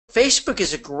Facebook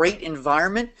is a great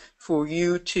environment for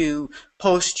you to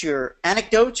post your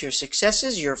anecdotes, your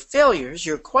successes, your failures,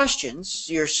 your questions,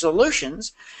 your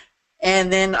solutions,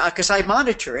 and then because I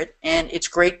monitor it, and it's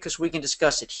great because we can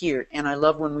discuss it here. And I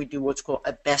love when we do what's called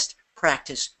a best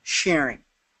practice sharing.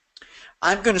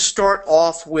 I'm going to start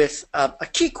off with a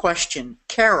key question.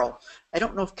 Carol, I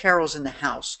don't know if Carol's in the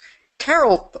house.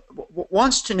 Carol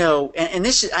wants to know, and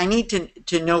this is, I need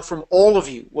to know from all of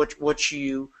you what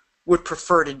you would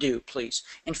prefer to do, please.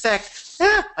 In fact,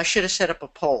 I should have set up a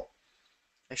poll.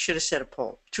 I should have set a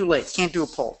poll. Too late. Can't do a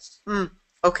poll.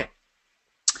 Okay.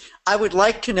 I would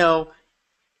like to know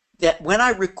that when I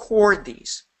record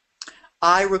these,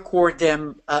 I record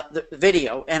them, the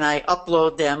video, and I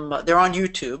upload them. They're on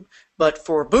YouTube, but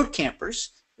for boot campers,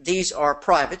 these are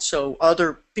private, so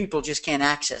other people just can't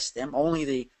access them. Only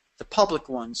the public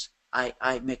ones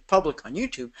I make public on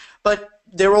YouTube, but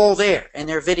they're all there, and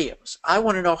they're videos. I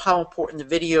want to know how important the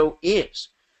video is.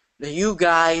 You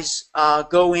guys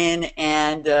go in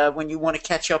and when you want to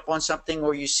catch up on something,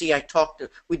 or you see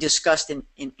we discussed an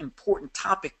important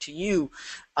topic to you,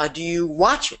 do you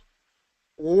watch it?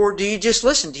 Or do you just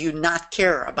listen? Do you not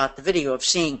care about the video of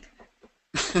seeing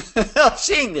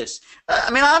this?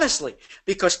 I mean, honestly,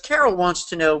 because Carol wants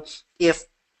to know if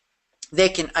I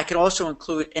can also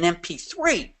include an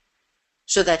MP3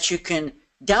 so that you can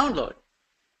download.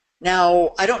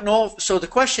 Now, I don't know, so the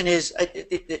question is,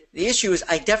 the issue is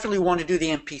I definitely want to do the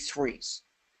MP3s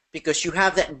because you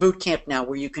have that in boot camp now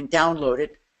where you can download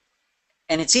it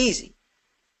and it's easy.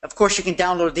 Of course, you can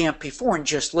download the MP4 and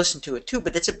just listen to it too,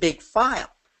 but it's a big file.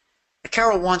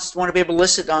 Carol wants to be able to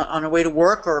listen on the way to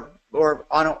work or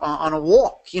on a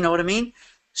walk, you know what I mean?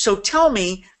 So tell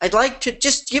me, I'd like to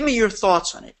just give me your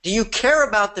thoughts on it. Do you care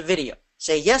about the video?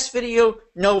 Say yes video,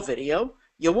 no video.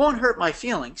 You won't hurt my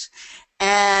feelings.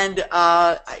 And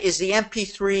is the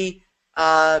MP3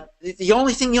 the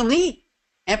only thing you'll need?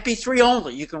 MP3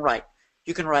 only you can write.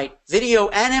 You can write video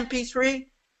and MP3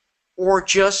 or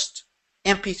just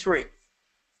MP3.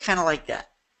 Kind of like that.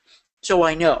 So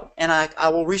I know. And I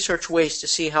will research ways to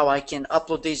see how I can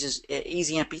upload these as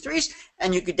easy MP3s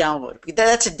and you could download it.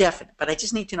 That's a definite. But I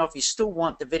just need to know if you still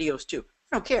want the videos too.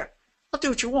 I don't care. I'll do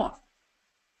what you want.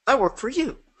 I work for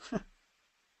you.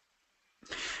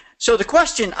 So the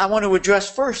question I want to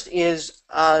address first is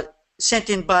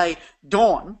sent in by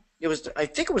Dawn. I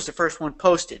think it was the first one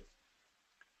posted.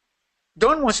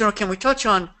 Dawn wants to know, can we touch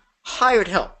on hired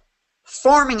help,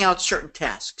 farming out certain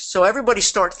tasks? So everybody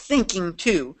start thinking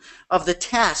too of the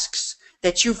tasks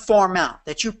that you farm out,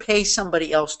 that you pay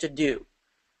somebody else to do.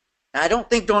 Now, I don't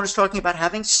think Dawn is talking about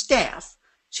having staff.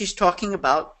 She's talking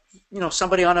about,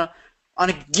 somebody on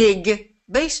a gig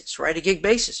basis, right? A gig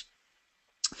basis.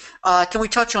 Can we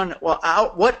touch on what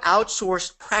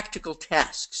outsourced practical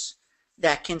tasks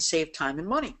that can save time and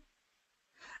money?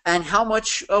 And how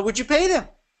much would you pay them?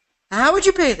 How would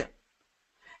you pay them?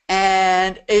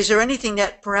 And is there anything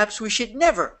that perhaps we should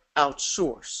never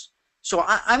outsource? So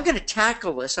I'm going to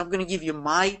tackle this. I'm going to give you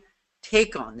my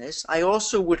take on this. I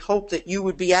also would hope that you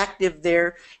would be active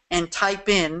there and type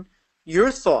in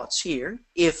your thoughts here.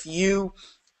 If you,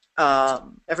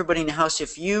 everybody in the house,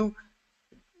 if you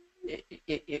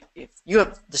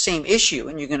have the same issue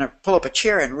and you're going to pull up a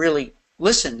chair and really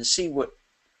listen to see what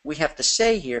we have to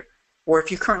say here, or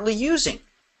if you're currently using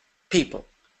people,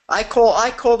 I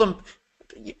call them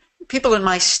people in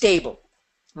my stable,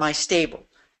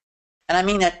 and I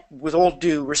mean that with all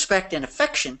due respect and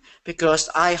affection, because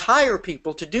I hire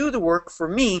people to do the work for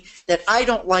me that I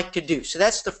don't like to do. So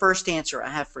that's the first answer I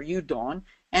have for you, Dawn,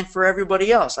 and for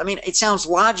everybody else. I mean, it sounds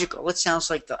logical. It sounds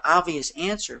like the obvious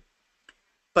answer.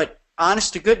 But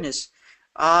honest to goodness,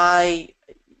 I'm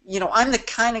the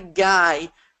kind of guy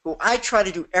who I try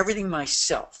to do everything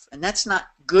myself. And that's not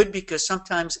good because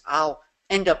sometimes I'll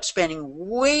end up spending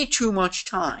way too much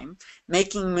time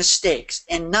making mistakes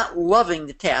and not loving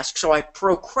the task. So I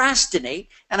procrastinate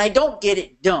and I don't get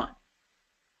it done.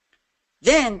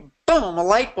 Then, boom, a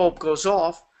light bulb goes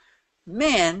off.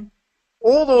 Man,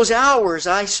 all those hours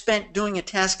I spent doing a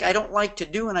task I don't like to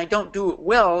do and I don't do it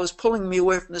well is pulling me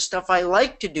away from the stuff I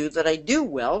like to do that I do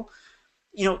well.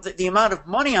 The amount of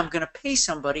money I'm going to pay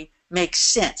somebody makes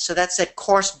sense. So that's that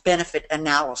cost-benefit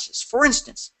analysis. For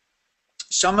instance,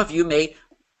 some of you may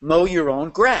mow your own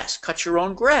grass, cut your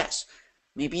own grass.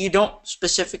 Maybe you don't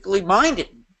specifically mind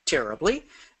it terribly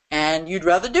and you'd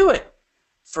rather do it.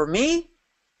 For me,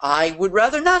 I would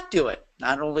rather not do it.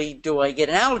 Not only do I get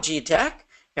an allergy attack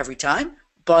every time,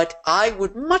 but I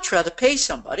would much rather pay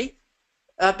somebody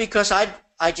because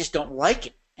I just don't like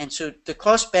it. And so the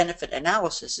cost-benefit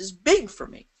analysis is big for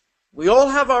me. We all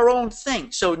have our own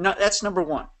thing. So that's number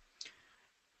one.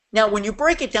 Now, when you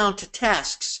break it down to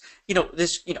tasks,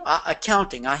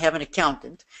 accounting, I have an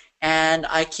accountant, and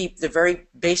I keep the very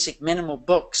basic minimal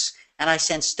books, and I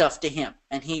send stuff to him,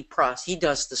 and he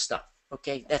does the stuff.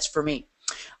 Okay, that's for me.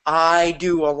 I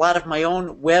do a lot of my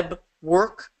own web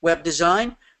work, web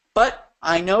design, but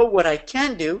I know what I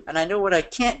can do, and I know what I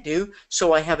can't do,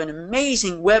 so I have an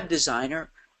amazing web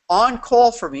designer on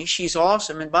call for me. She's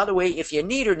awesome, and by the way, if you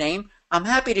need her name, I'm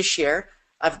happy to share.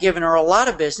 I've given her a lot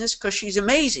of business because she's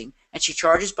amazing, and she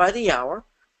charges by the hour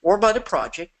or by the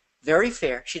project. Very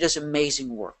fair. She does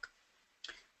amazing work.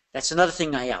 That's another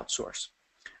thing I outsource.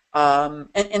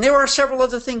 And there are several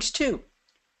other things too.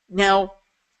 Now,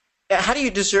 how do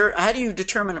you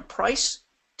determine a price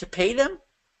to pay them?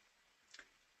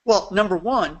 Well, number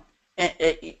one,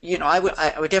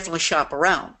 I would definitely shop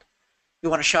around. You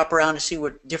want to shop around to see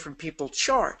what different people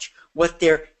charge, what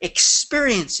their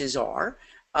experiences are.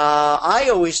 I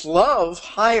always love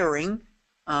hiring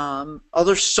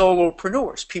other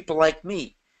solopreneurs, people like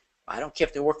me. I don't care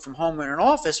if they work from home or in an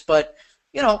office, but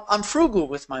I'm frugal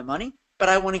with my money, but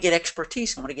I want to get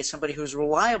expertise. I want to get somebody who's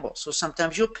reliable. So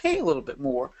sometimes you'll pay a little bit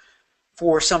more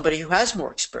for somebody who has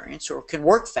more experience or can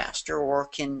work faster or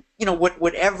can,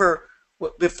 whatever.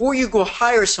 Before you go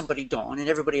hire somebody, Dawn, and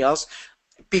everybody else,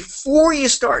 before you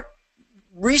start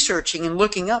researching and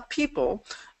looking up people,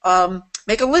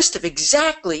 make a list of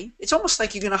exactly, it's almost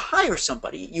like you're going to hire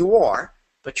somebody. You are,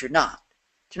 but you're not.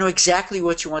 To know exactly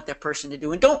what you want that person to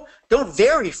do. And don't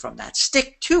vary from that.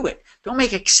 Stick to it. Don't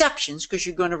make exceptions because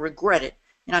you're going to regret it.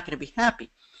 You're not going to be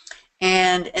happy.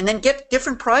 And then get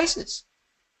different prices.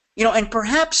 And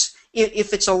perhaps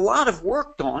if it's a lot of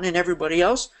work done and everybody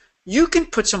else, you can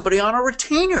put somebody on a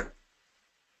retainer.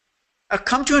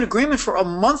 Come to an agreement for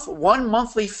one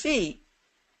monthly fee,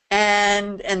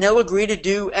 and they'll agree to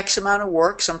do X amount of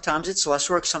work. Sometimes it's less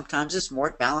work, sometimes it's more.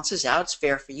 It balances out. It's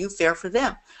fair for you, fair for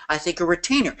them. I think a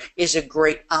retainer is a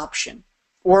great option.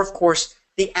 Or, of course,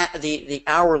 the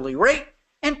hourly rate,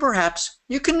 and perhaps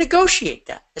you can negotiate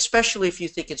that, especially if you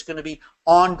think it's going to be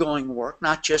ongoing work,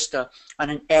 not just on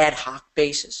an ad hoc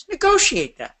basis.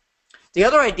 Negotiate that. The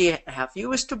other idea I have for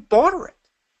you is to barter it.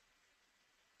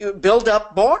 You build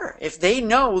up barter. If they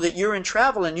know that you're in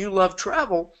travel and you love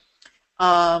travel,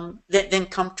 then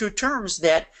come to terms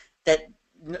that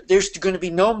there's going to be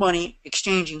no money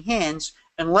exchanging hands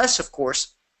unless, of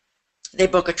course, they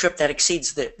book a trip that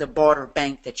exceeds the barter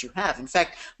bank that you have. In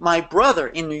fact, my brother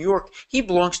in New York, he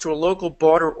belongs to a local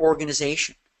barter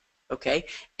organization, okay?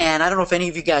 And I don't know if any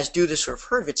of you guys do this or have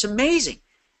heard of it. It's amazing.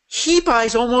 He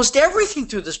buys almost everything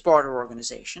through this barter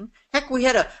organization. Heck, we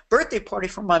had a birthday party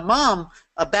for my mom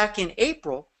back in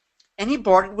April, and he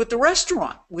bartered with the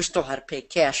restaurant. We still had to pay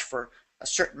cash for a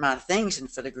certain amount of things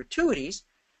and for the gratuities,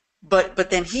 but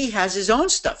then he has his own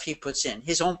stuff he puts in,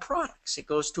 his own products. It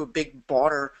goes to a big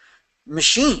barter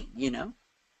machine,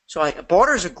 So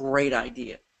barter is a great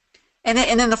idea. And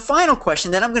then the final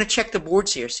question, then I'm going to check the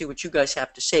boards here, see what you guys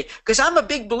have to say, because I'm a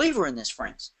big believer in this,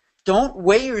 friends. Don't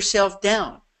weigh yourself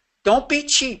down. Don't be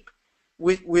cheap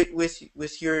with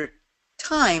your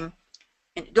time,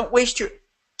 and don't waste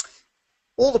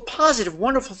all the positive,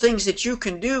 wonderful things that you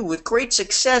can do with great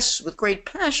success, with great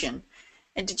passion,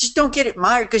 and just don't get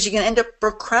admired because you're going to end up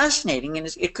procrastinating,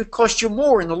 and it could cost you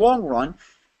more in the long run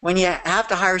when you have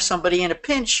to hire somebody in a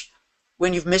pinch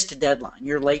when you've missed a deadline,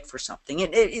 you're late for something.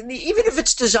 And even if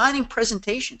it's designing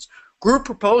presentations, group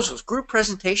proposals, group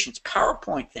presentations,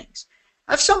 PowerPoint things,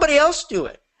 have somebody else do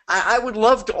it. I would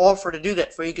love to offer to do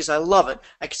that for you because I love it.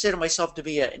 I consider myself to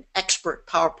be an expert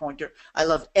PowerPointer. I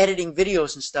love editing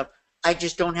videos and stuff. I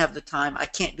just don't have the time. I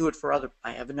can't do it for other.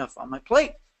 I have enough on my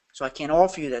plate, so I can't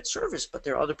offer you that service, but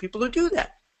there are other people who do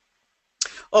that.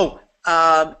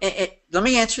 Let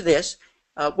me answer this.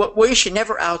 What you should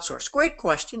never outsource? Great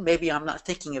question. Maybe I'm not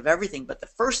thinking of everything, but the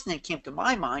first thing that came to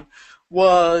my mind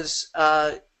was,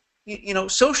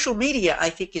 social media, I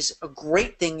think, is a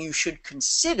great thing you should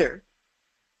consider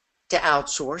to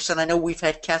outsource. And I know we've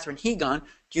had Catherine Hegon.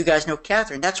 Do you guys know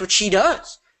Catherine? That's what she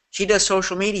does. She does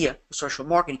social media, social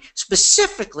marketing,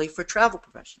 specifically for travel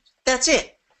professionals. That's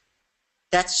it.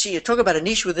 You talk about a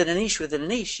niche within a niche within a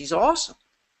niche. She's awesome.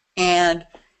 And,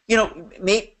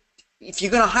 if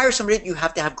you're going to hire somebody, you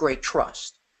have to have great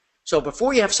trust. So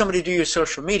before you have somebody do your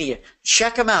social media,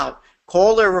 check them out,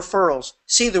 call their referrals,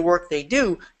 see the work they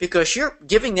do, because you're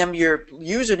giving them your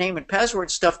username and password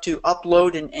stuff to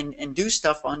upload and do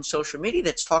stuff on social media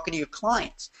that's talking to your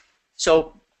clients.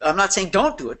 So I'm not saying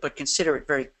don't do it, but consider it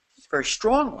very, very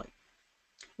strongly.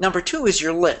 Number two is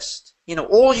your list.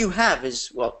 All you have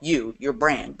is, your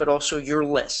brand, but also your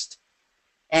list.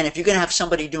 And if you're going to have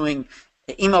somebody doing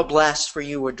email blasts for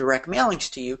you or direct mailings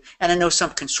to you, and I know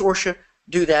some consortia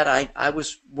do that. I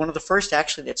was one of the first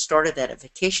actually that started that at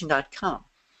vacation.com,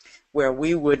 where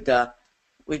we would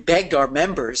we begged our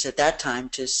members at that time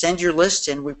to send your lists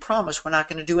in. We promise we're not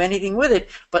going to do anything with it,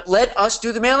 but let us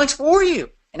do the mailings for you.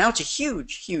 And now it's a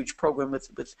huge, huge program with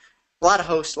a lot of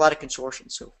hosts, a lot of consortia,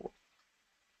 and so forth.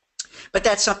 But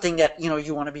that's something that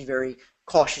you want to be very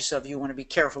cautious of. You want to be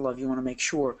careful of. You want to make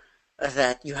sure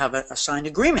that you have a signed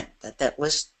agreement that that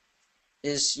list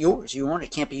is yours. You own it.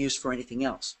 It can't be used for anything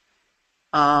else.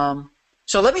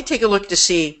 So let me take a look to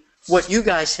see what you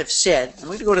guys have said. I'm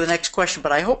going to go to the next question,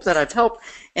 but I hope that I've helped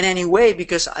in any way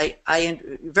because I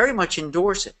very much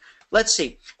endorse it. Let's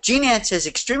see. Jean Ann says,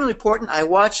 extremely important. I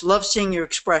watch, love seeing your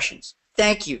expressions.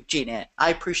 Thank you, Jean Ann. I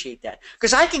appreciate that.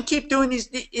 Because I can keep doing these.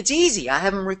 It's easy. I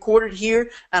have them recorded here,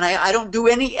 and I don't do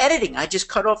any editing. I just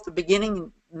cut off the beginning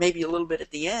and maybe a little bit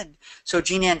at the end. So,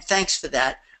 Jean Ann, thanks for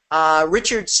that.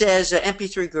 Richard says,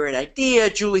 MP3, great idea.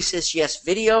 Julie says, yes,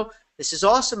 video. This is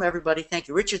awesome, everybody. Thank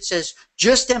you. Richard says,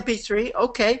 just MP3.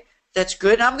 Okay, that's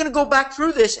good. And I'm going to go back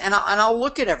through this, and I'll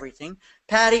look at everything.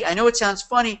 Patty, I know it sounds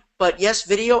funny, but yes,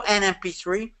 video and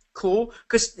MP3. Cool.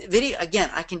 Because video,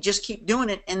 again, I can just keep doing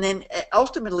it, and then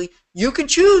ultimately, you can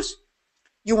choose.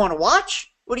 You want to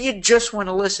watch, or do you just want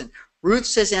to listen? Ruth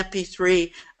says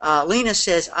MP3. Lena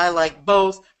says, I like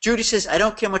both. Judy says, I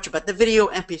don't care much about the video.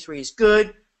 MP3 is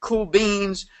good. Cool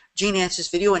beans. Jean Ann says,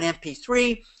 video and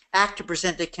MP3. Active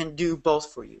Presenter can do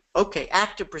both for you. Okay,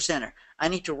 Active Presenter. I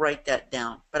need to write that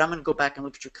down, but I'm going to go back and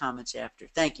look at your comments after.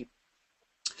 Thank you.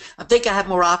 I think I have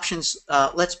more options.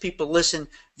 Lets people listen,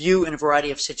 view in a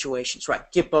variety of situations. Right,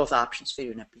 give both options,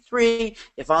 video and MP3.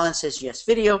 If Alan says yes,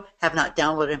 video, have not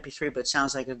downloaded MP3, but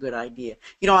sounds like a good idea.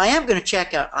 I am going to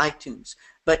check out iTunes,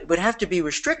 but it would have to be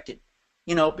restricted.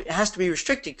 It has to be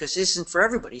restricted because this isn't for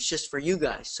everybody. It's just for you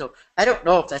guys. So I don't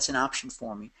know if that's an option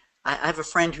for me. I have a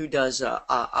friend who does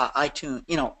iTunes,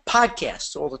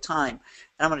 podcasts all the time,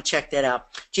 and I'm going to check that out.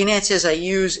 Jean Ann says I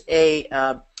use a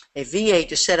VA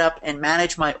to set up and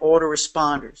manage my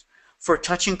autoresponders for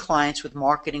touching clients with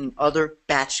marketing and other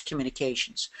batch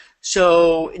communications.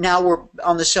 So now we're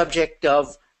on the subject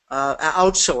of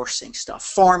outsourcing stuff,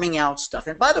 farming out stuff.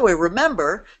 And by the way,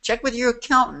 remember, check with your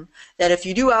accountant that if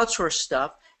you do outsource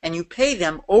stuff and you pay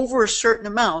them over a certain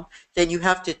amount, then you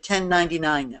have to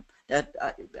 1099 them. That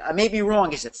I may be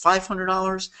wrong. Is it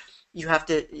 $500? You have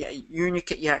to.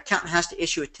 Your accountant has to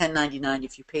issue a 1099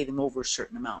 if you pay them over a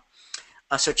certain amount.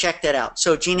 So check that out.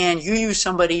 So Jean Ann, you use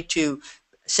somebody to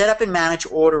set up and manage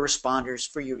autoresponders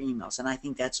for your emails, and I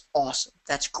think that's awesome.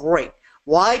 That's great.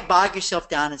 Why bog yourself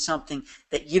down in something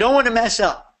that you don't want to mess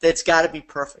up? That's got to be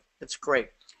perfect. That's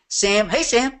great. Sam, hey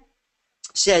Sam,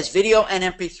 says video and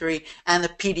MP3 and the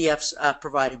PDFs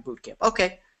provided bootcamp.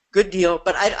 Okay. Good deal,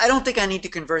 but I don't think I need to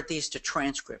convert these to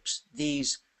transcripts,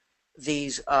 these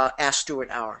Ask Stuart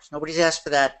hours. Nobody's asked for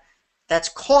that. That's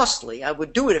costly. I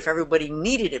would do it if everybody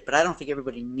needed it, but I don't think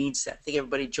everybody needs that. I think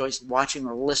everybody enjoys watching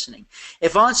or listening.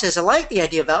 Yvonne says, I like the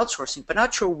idea of outsourcing, but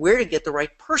not sure where to get the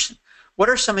right person. What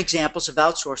are some examples of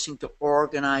outsourcing to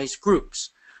organize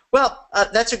groups? Well,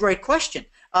 that's a great question.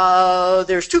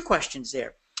 There's two questions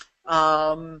there.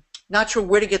 Not sure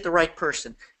where to get the right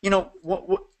person.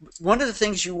 One of the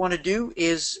things you want to do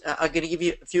is, I'm going to give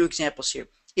you a few examples here.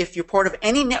 If you're part of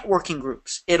any networking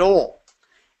groups at all,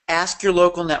 ask your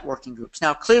local networking groups.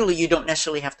 Now, clearly, you don't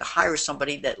necessarily have to hire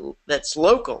somebody that's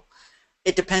local.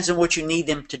 It depends on what you need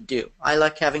them to do. I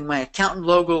like having my accountant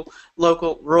local.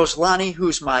 Roslani,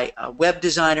 who's my web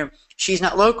designer, she's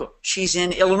not local. She's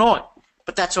in Illinois,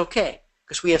 but that's okay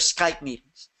because we have Skype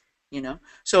meetings.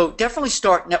 So definitely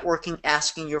start networking,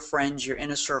 asking your friends, your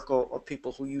inner circle of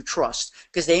people who you trust,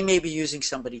 because they may be using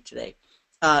somebody today.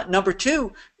 Number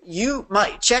two, you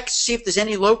might check to see if there's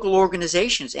any local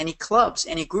organizations, any clubs,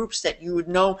 any groups that you would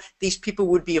know these people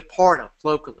would be a part of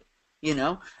locally,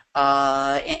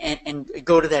 and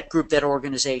go to that group, that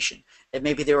organization, that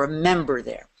maybe they're a member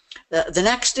there. The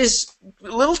next is a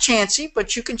little chancy,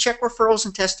 but you can check referrals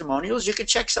and testimonials. You can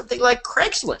check something like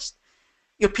Craigslist.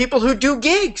 People who do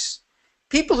gigs.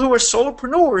 People who are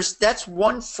solopreneurs, that's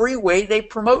one free way they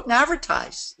promote and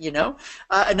advertise,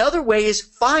 Another way is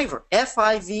Fiverr,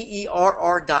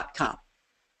 Fiverr.com.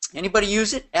 Anybody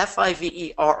use it?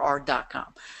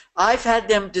 Fiverr.com. I've had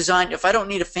them design, if I don't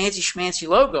need a fancy schmancy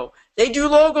logo, they do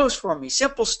logos for me,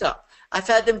 simple stuff. I've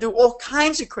had them do all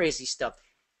kinds of crazy stuff.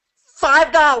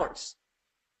 $5.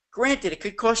 Granted, it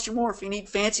could cost you more if you need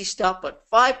fancy stuff, but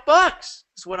 $5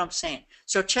 is what I'm saying.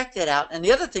 So check that out. And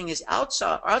the other thing is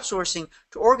outsourcing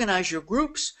to organize your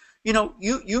groups.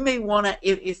 You may want to,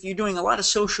 if you're doing a lot of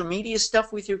social media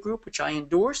stuff with your group, which I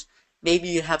endorse, maybe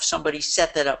you have somebody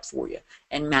set that up for you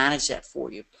and manage that for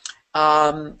you.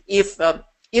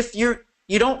 If you're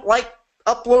You don't like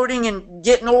uploading and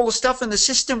getting all the stuff in the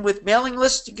system with mailing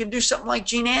lists? You can do something like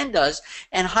Jean Ann does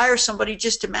and hire somebody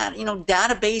just to manage,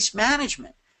 database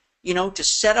management, to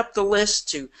set up the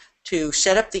list, to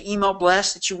set up the email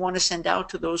blast that you want to send out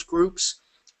to those groups,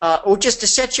 or just to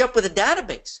set you up with a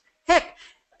database. Heck,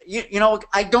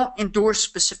 I don't endorse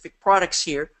specific products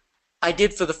here. I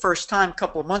did for the first time a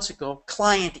couple of months ago,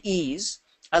 Client Ease.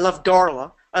 I love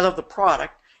Darla. I love the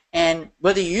product. And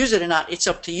whether you use it or not, it's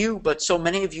up to you, but so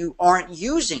many of you aren't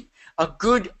using a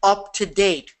good,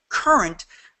 up-to-date, current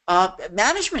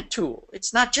management tool.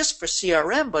 It's not just for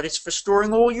CRM, but it's for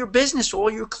storing all your business,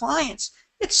 all your clients.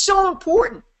 It's so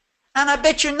important. And I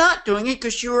bet you're not doing it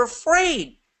because you're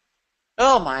afraid.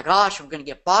 Oh my gosh, I'm going to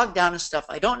get bogged down in stuff.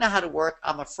 I don't know how to work.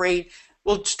 I'm afraid.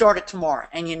 We'll start it tomorrow.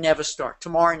 And you never start.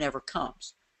 Tomorrow never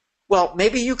comes. Well,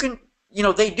 maybe you can,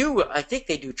 I think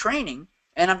they do training.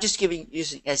 And I'm just giving you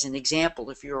as an example.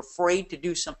 If you're afraid to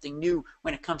do something new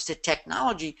when it comes to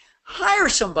technology, hire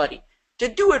somebody to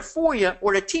do it for you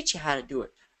or to teach you how to do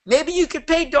it. Maybe you could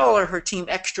pay Darla or her team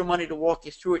extra money to walk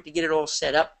you through it to get it all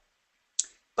set up.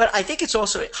 But I think it's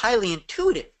also highly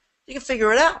intuitive. You can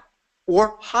figure it out.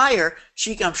 Or hire,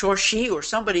 I'm sure she or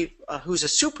somebody who's a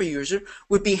super user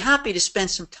would be happy to spend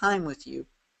some time with you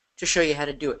to show you how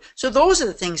to do it. So those are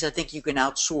the things I think you can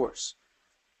outsource.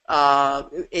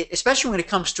 Especially when it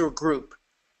comes to a group.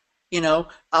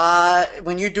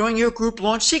 When you're doing your group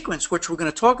launch sequence, which we're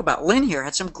going to talk about. Lynn here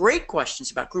had some great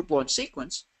questions about group launch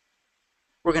sequence.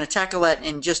 We're going to tackle that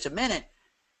in just a minute.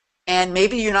 And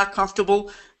maybe you're not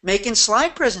comfortable making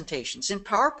slide presentations in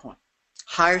PowerPoint.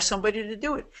 Hire somebody to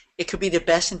do it. It could be the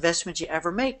best investment you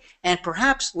ever make. And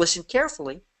perhaps, listen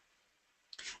carefully,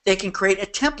 they can create a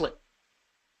template.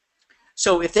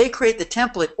 So if they create the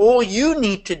template, all you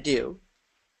need to do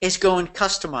is go and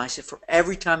customize it for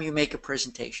every time you make a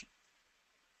presentation.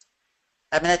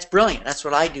 I mean, that's brilliant. That's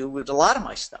what I do with a lot of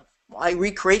my stuff. I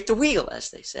recreate the wheel,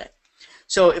 as they say.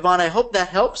 So, Yvonne, I hope that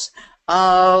helps.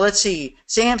 Let's see.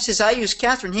 Sam says, I use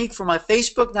Catherine Heek for my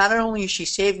Facebook. Not only is she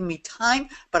saving me time,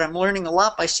 but I'm learning a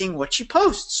lot by seeing what she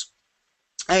posts.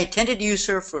 I intended to use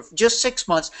her for just 6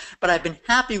 months, but I've been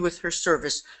happy with her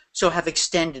service, so have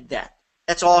extended that.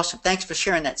 That's awesome. Thanks for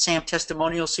sharing that, Sam.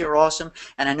 Testimonials here are awesome.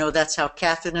 And I know that's how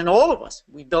Catherine and all of us,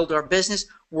 we build our business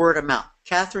word of mouth.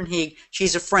 Catherine Heeg,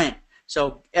 she's a friend.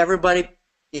 So everybody,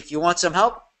 if you want some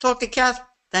help, talk to Catherine.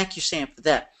 Thank you, Sam, for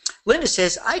that. Linda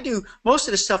says, I do most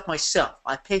of the stuff myself.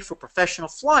 I pay for professional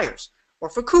flyers or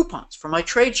for coupons for my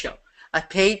trade show. I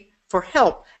paid for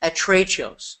help at trade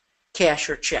shows, cash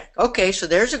or check. Okay, so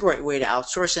there's a great way to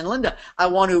outsource. And Linda, I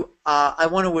want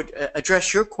to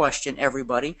address your question,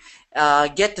 everybody.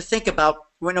 Get to think about,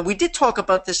 when we did talk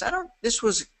about this, this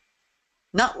was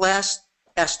not last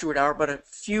Ask Stuart Hour, but a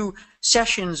few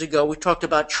sessions ago, we talked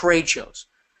about trade shows.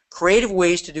 Creative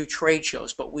ways to do trade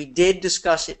shows, but we did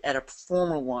discuss it at a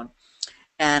formal one,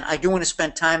 and I do want to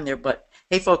spend time there. But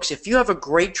hey, folks, if you have a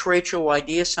great trade show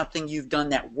idea, something you've done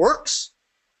that works,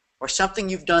 or something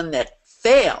you've done that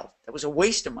failed, that was a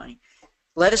waste of money,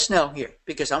 let us know here,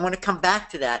 because I want to come back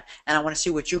to that, and I want to see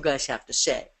what you guys have to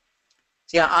say.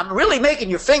 See, I'm really making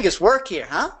your fingers work here,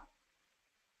 huh?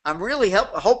 I'm really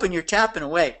hoping you're tapping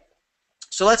away.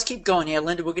 So let's keep going here.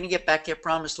 Linda, we're going to get back here,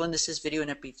 promise. Linda says video in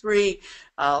MP3.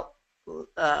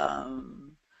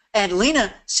 And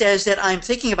Lena says that I'm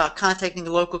thinking about contacting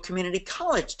the local community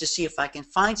college to see if I can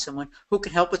find someone who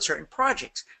can help with certain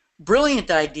projects.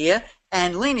 Brilliant idea.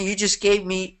 And Lena,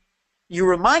 you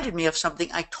reminded me of something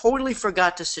I totally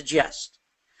forgot to suggest,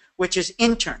 which is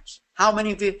interns. How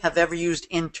many of you have ever used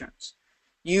interns?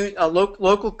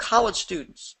 Local college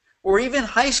students, or even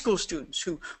high school students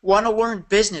who want to learn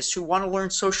business, who want to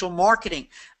learn social marketing.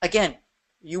 Again,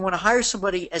 you want to hire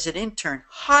somebody as an intern.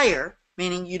 Hire,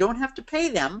 meaning you don't have to pay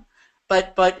them,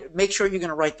 but make sure you're going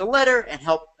to write the letter and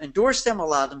help endorse them,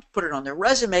 allow them to put it on their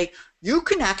resume. You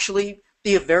can actually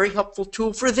be a very helpful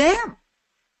tool for them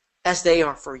as they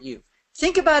are for you.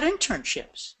 Think about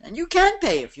internships, and you can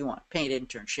pay if you want paid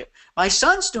internship. My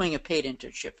son's doing a paid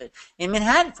internship in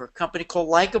Manhattan for a company called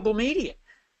Likeable Media.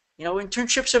 You know,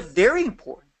 internships are very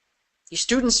important. These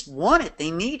students want it.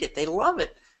 They need it. They love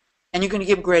it. And you're going to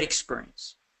give them great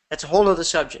experience. That's a whole other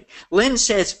subject. Lynn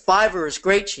says Fiverr is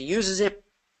great. She uses it.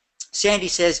 Sandy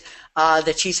says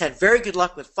that she's had very good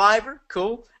luck with Fiverr.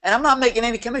 Cool. And I'm not making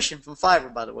any commission from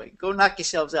Fiverr, by the way. Go knock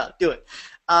yourselves out. Do it.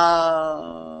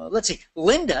 Let's see.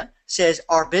 Linda says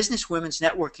our Business Women's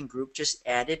Networking Group just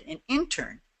added an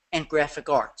intern in graphic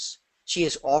arts. She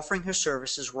is offering her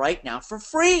services right now for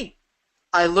free.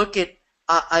 I looked at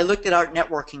our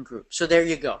networking group. So there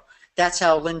you go. That's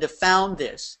how Linda found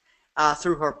this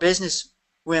through her Business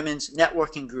Women's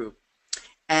Networking Group.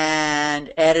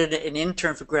 and added an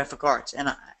intern for graphic arts.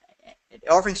 And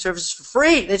offering services for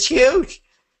free. That's huge.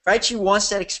 Right? She wants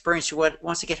that experience. She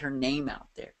wants to get her name out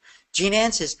there. Jean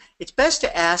Ann says, it's best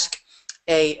to ask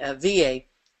a VA,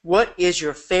 what is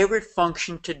your favorite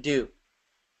function to do?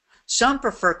 Some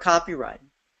prefer copywriting,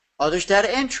 others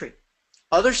data entry,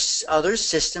 others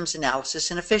systems analysis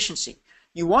and efficiency.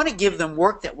 You want to give them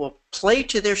work that will play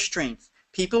to their strength.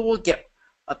 People get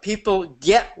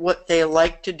what they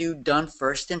like to do done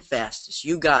first and fastest.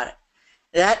 You got it.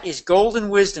 That is golden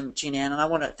wisdom, Jean Ann, and I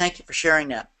want to thank you for sharing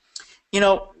that. You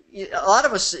know, a lot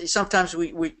of us, sometimes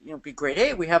we be great,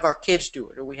 hey, we have our kids do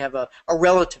it, or we have a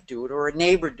relative do it, or a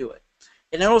neighbor do it.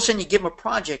 And then all of a sudden you give them a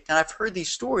project, and I've heard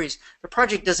these stories, the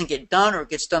project doesn't get done, or it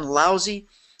gets done lousy,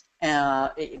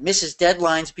 it misses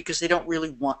deadlines because they don't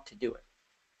really want to do it.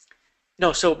 You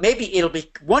know, so maybe it'll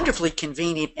be wonderfully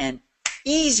convenient and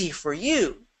easy for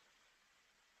you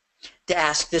to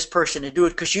ask this person to do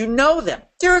it because you know them.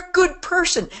 They're a good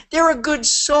person. They're a good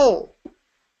soul.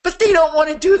 But they don't want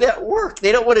to do that work.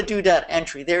 They don't want to do that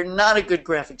entry. They're not a good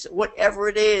graphics, whatever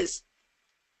it is.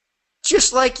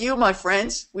 Just like you, my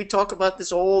friends. We talk about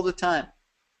this all the time.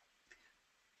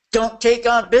 Don't take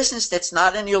on business that's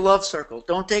not in your love circle.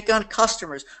 Don't take on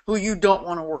customers who you don't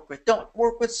want to work with. Don't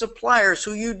work with suppliers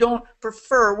who you don't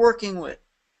prefer working with.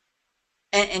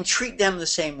 And treat them the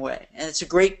same way. And it's a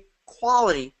great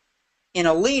quality in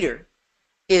a leader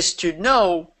is to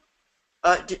know,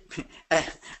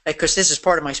 because this is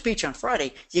part of my speech on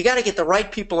Friday, you got to get the right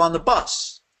people on the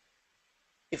bus.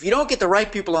 If you don't get the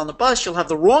right people on the bus, you'll have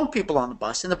the wrong people on the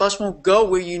bus, and the bus won't go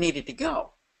where you need it to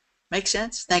go. Make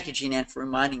sense? Thank you, Jean Ann, for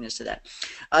reminding us of that.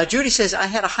 Judy says, I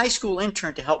had a high school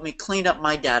intern to help me clean up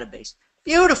my database.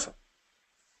 Beautiful.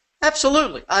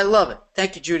 Absolutely. I love it.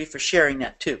 Thank you, Judy, for sharing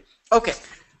that, too. Okay.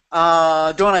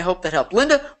 Dawn, I hope that helped.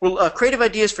 Linda, well, creative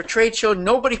ideas for trade show.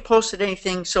 Nobody posted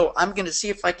anything, so I'm going to see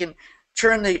if I can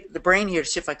turn the brain here to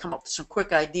see if I come up with some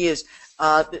quick ideas.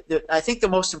 I think the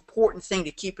most important thing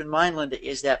to keep in mind, Linda,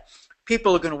 is that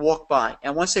people are going to walk by.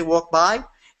 And once they walk by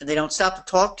and they don't stop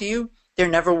to talk to you, they're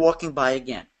never walking by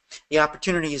again. The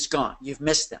opportunity is gone. You've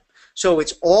missed them. So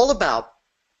it's all about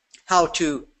how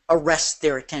to arrest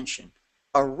their attention.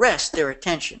 Arrest their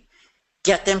attention.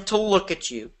 Get them to look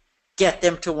at you. Get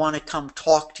them to want to come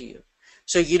talk to you.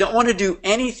 So you don't want to do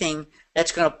anything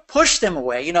that's going to push them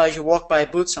away. You know, as you walk by a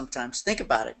booth sometimes, think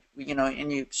about it, you know,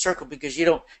 and you circle because you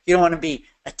don't want to be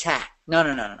attacked.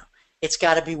 No. It's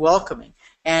got to be welcoming.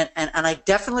 And I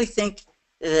definitely think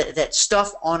that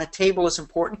stuff on a table is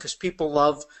important because people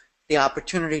love the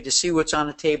opportunity to see what's on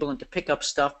the table and to pick up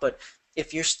stuff. But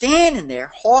if you're standing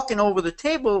there hawking over the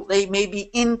table, they may be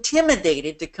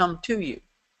intimidated to come to you.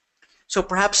 So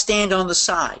perhaps stand on the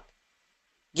side.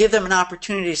 Give them an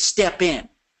opportunity to step in,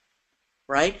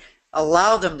 right?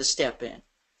 Allow them to step in.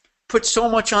 Put so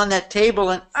much on that table,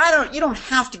 and you don't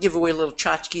have to give away little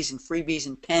tchotchkes and freebies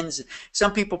and pens.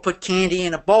 Some people put candy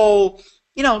in a bowl.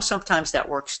 You know, sometimes that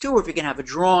works too. If you can have a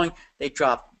drawing, they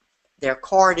drop their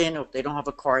card in. Or if they don't have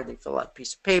a card, they fill out a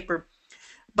piece of paper.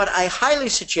 But I highly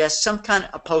suggest some kind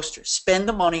of a poster. Spend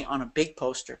the money on a big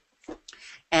poster.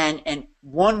 And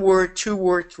 1 word, 2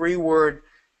 word, 3 word,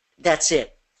 that's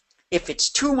it. If it's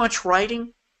too much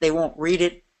writing, they won't read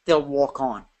it. They'll walk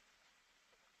on.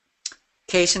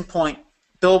 Case in point,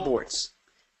 billboards.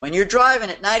 When you're driving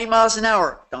at 90 miles an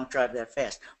hour, don't drive that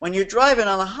fast. When you're driving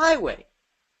on the highway,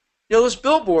 those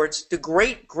billboards, the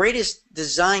greatest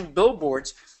designed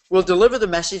billboards, will deliver the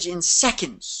message in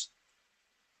seconds.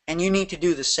 And you need to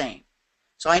do the same.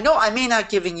 So I know I may not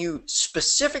giving you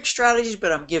specific strategies,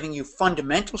 but I'm giving you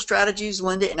fundamental strategies,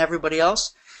 Linda and everybody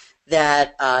else,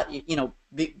 that,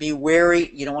 be wary.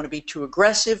 You don't want to be too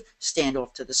aggressive. Stand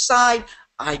off to the side.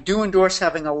 I do endorse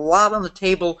having a lot on the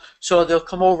table so they'll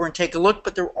come over and take a look,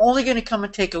 but they're only going to come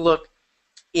and take a look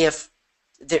if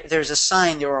there's a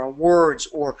sign, there are words,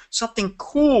 or something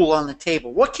cool on the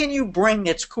table. What can you bring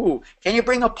that's cool? Can you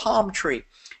bring a palm tree?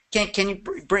 Can you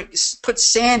put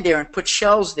sand there and put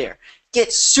shells there?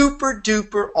 Get super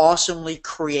duper awesomely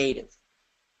creative.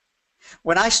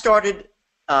 When I started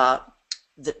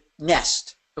the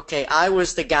Nest, okay, I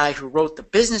was the guy who wrote the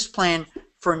business plan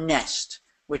for Nest,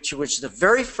 which was the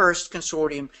very first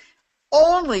consortium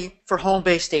only for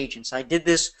home-based agents. I did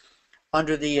this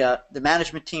under the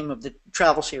management team of the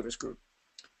Travel Savers Group.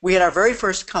 We had our very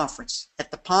first conference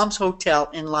at the Palms Hotel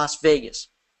in Las Vegas.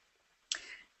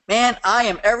 Man, I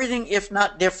am everything if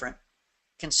not different,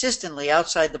 consistently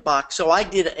outside the box. So I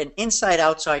did an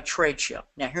inside-outside trade show.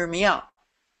 Now hear me out.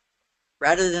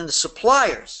 Rather than the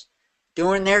suppliers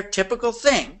doing their typical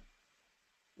thing,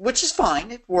 which is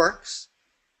fine, it works,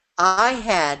 I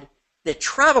had the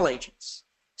travel agents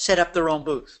set up their own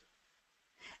booth.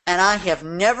 And I have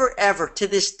never, ever to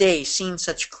this day seen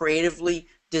such creatively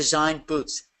designed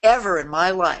booths ever in my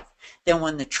life than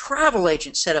when the travel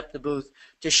agent set up the booth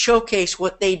to showcase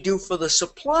what they do for the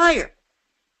supplier.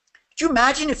 Could you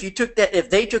imagine if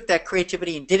they took that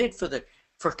creativity and did it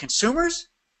for consumers?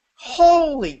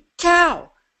 Holy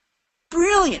cow!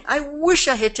 Brilliant! I wish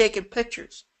I had taken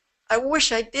pictures. I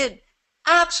wish I did.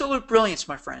 Absolute brilliance,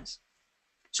 my friends.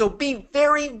 So be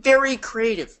very, very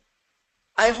creative.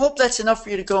 I hope that's enough for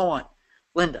you to go on,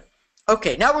 Linda.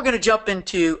 Okay, now we're going to jump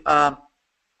into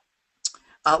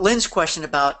Lynn's question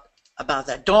about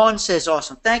that. Dawn says,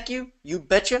 awesome, thank you. You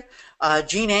betcha.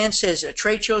 Jean Ann says,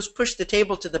 trade shows push the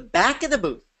table to the back of the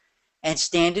booth and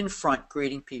stand in front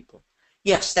greeting people.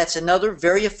 Yes, that's another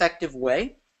very effective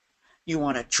way. You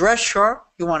want to dress sharp,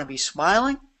 you want to be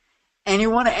smiling, and you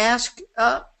want to ask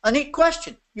a neat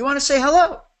question. You want to say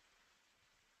hello.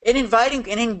 An inviting,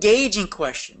 an engaging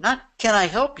question, not can I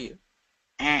help you?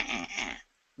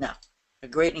 No, a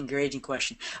great engaging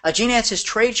question. Jean Ann says,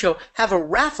 trade show, have a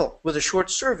raffle with a short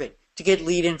survey to get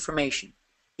lead information.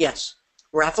 Yes,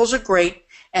 raffles are great.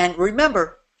 And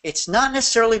remember, it's not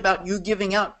necessarily about you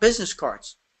giving out business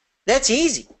cards. That's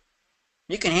easy.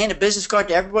 You can hand a business card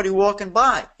to everybody walking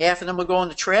by. Half of them will go in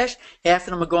the trash, half of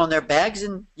them will go in their bags,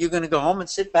 and you're going to go home and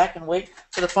sit back and wait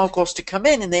for the phone calls to come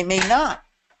in, and they may not.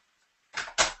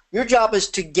 Your job is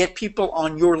to get people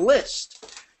on your list.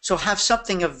 So have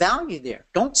something of value there.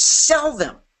 Don't sell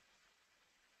them.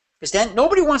 Because then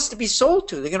nobody wants to be sold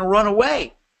to. They're going to run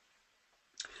away.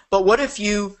 But what if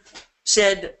you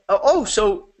said,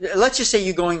 so let's just say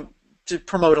you're going to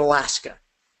promote Alaska.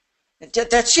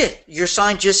 That's it. Your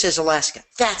sign just says Alaska.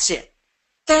 That's it.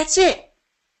 That's it.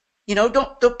 You know,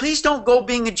 please don't go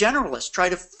being a generalist. Try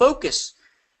to focus.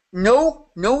 Know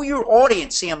your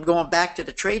audience. See, I'm going back to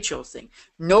the trade show thing.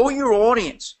 Know your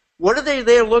audience. What are they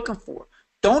there looking for?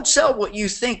 Don't sell what you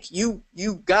think you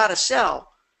got to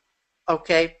sell.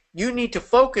 Okay? You need to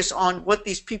focus on what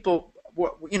these people,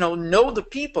 know the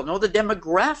people, know the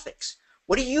demographics.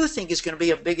 What do you think is going to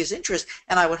be of biggest interest?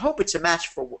 And I would hope it's a match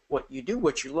for what you do,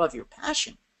 what you love, your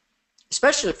passion.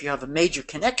 Especially if you have a major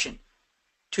connection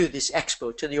to this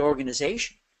expo, to the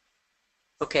organization.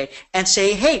 Okay? And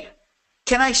say, hey,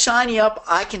 can I sign you up?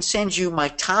 I can send you my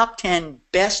top 10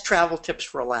 best travel tips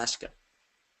for Alaska.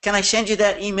 Can I send you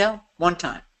that email one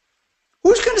time?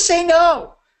 Who's going to say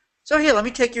no? So here, let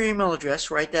me take your email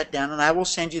address, write that down, and I will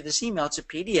send you this email. It's a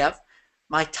PDF.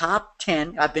 My top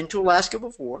 10, I've been to Alaska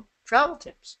before, travel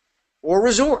tips or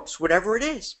resorts, whatever it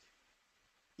is.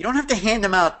 You don't have to hand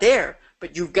them out there,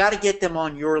 but you've got to get them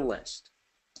on your list.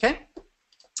 Okay?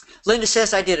 Linda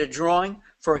says, I did a drawing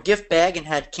for a gift bag and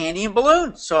had candy and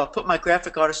balloons. So I'll put my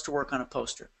graphic artist to work on a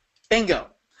poster. Bingo.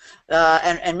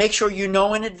 And make sure you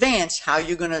know in advance how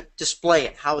you're going to display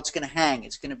it, how it's going to hang.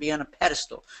 It's going to be on a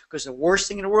pedestal. Because the worst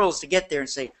thing in the world is to get there and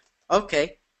say,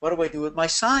 okay, what do I do with my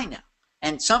sign now?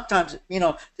 And sometimes,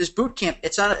 this boot camp,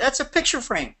 that's a picture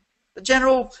frame.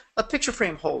 A picture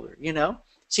frame holder,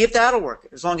 See if that'll work,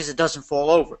 as long as it doesn't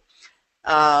fall over.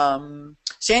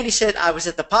 Sandy said, I was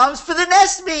at the Palms for the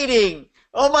Nest meeting.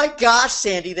 Oh my gosh,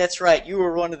 Sandy, that's right. You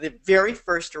were one of the very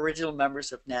first original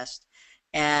members of Nest.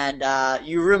 And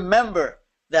you remember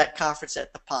that conference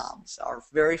at the Palms, our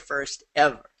very first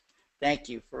ever. Thank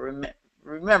you for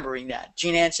remembering that.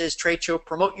 Jean Ann says, trade show,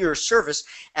 promote your service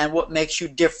and what makes you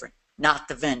different, not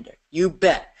the vendor. You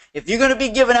bet. If you're going to be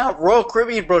giving out Royal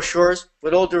Caribbean brochures,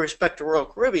 with all due respect to Royal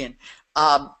Caribbean,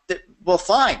 well,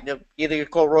 fine. They're either going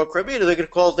to call Royal Caribbean or they're going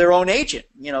to call their own agent.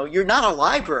 You're not a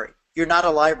library. You're not a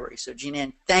library. So, Jean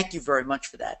Ann, thank you very much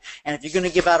for that. And if you're going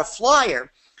to give out a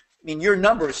flyer, your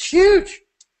number is huge.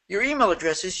 Your email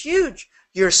address is huge.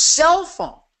 Your cell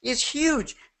phone is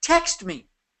huge. Text me.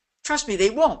 Trust me, they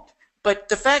won't. But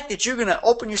the fact that you're going to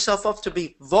open yourself up to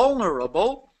be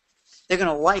vulnerable, they're going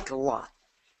to like a lot.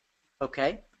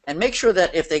 Okay? And make sure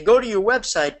that if they go to your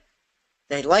website,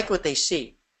 they like what they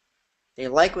see. They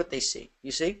like what they see.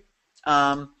 You see?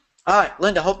 All right,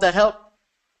 Linda, hope that helped.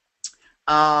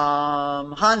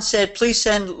 Hans said, please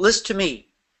send list to me.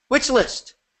 Which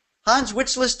list? Hans,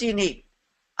 which list do you need?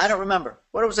 I don't remember.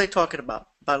 What was I talking about?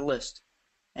 About a list.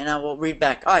 And I will read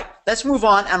back. All right, let's move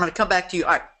on. I'm going to come back to you.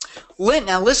 All right. Lynn,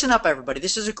 now listen up, everybody.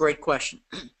 This is a great question.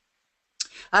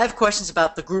 I have questions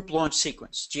about the group launch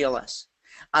sequence, GLS.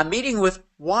 I'm meeting with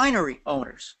winery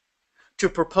owners to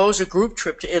propose a group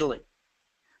trip to Italy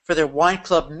for their wine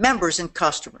club members and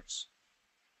customers.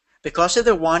 Because of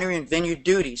their winery and vineyard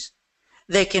duties,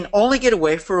 they can only get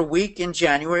away for a week in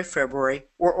January, February,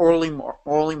 or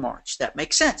early March. That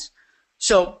makes sense.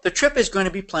 So the trip is going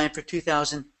to be planned for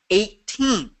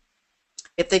 2018.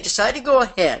 If they decide to go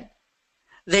ahead,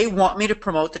 they want me to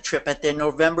promote the trip at their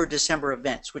November, December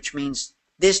events, which means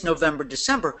this November,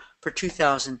 December for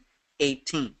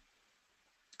 2018.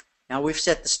 Now we've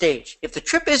set the stage. If the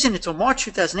trip isn't until March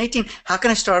 2018, how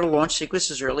can I start a launch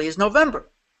sequence as early as November?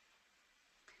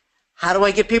 How do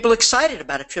I get people excited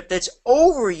about a trip that's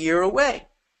over a year away?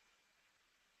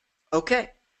 Okay,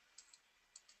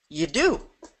 you do.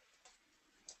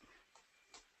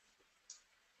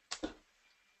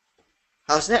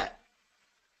 How's that?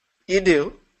 You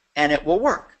do, and it will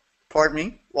work. Pardon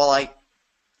me while I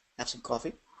have some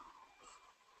coffee.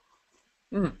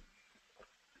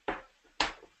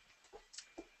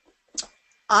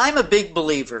 I'm a big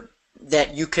believer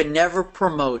that you can never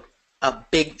promote a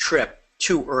big trip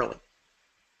too early.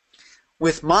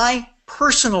 With my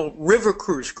personal river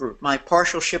cruise group, my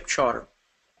partial ship charter,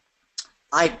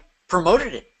 I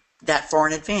promoted it that far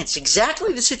in advance.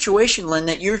 Exactly the situation, Lynn,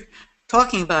 that you're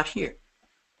talking about here.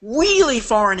 Really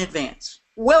far in advance.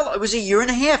 Well, it was a year and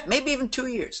a half, maybe even 2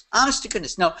 years. Honest to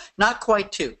goodness. No, not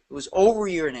quite 2. It was over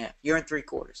a year and a half, year and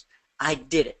 3/4. I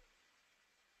did it.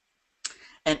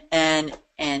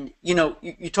 And you know,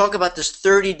 you talk about this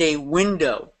 30-day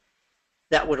window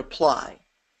that would apply.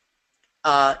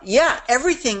 Yeah,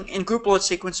 everything in group launch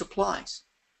sequence applies.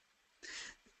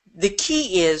 The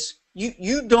key is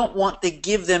you don't want to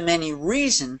give them any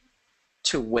reason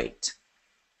to wait,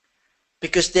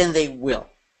 because then they will.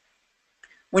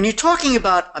 When you're talking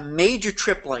about a major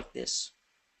trip like this,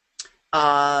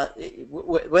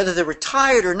 whether they're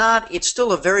retired or not, it's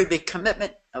still a very big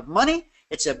commitment of money.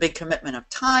 It's a big commitment of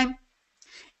time.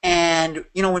 And,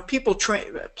 you know, when people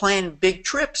plan big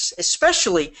trips,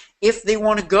 especially if they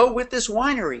want to go with this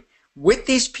winery, with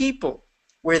these people,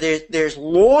 where there's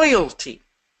loyalty,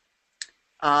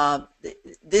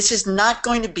 this is not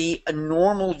going to be a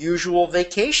normal, usual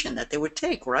vacation that they would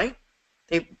take, right?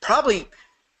 They probably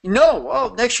know,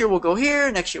 oh, next year we'll go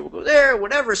here, next year we'll go there,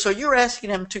 whatever. So you're asking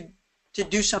them to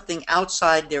do something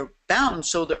outside their bounds.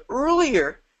 So the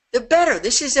earlier, the better.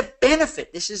 This is a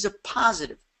benefit. This is a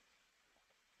positive.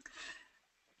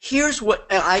 Here's what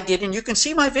I did, and you can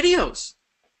see my videos,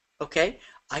 okay?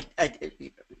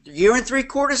 Year and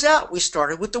 3/4 out, we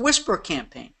started with the Whisper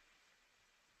campaign.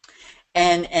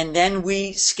 And then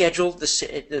we scheduled,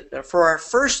 for our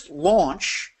first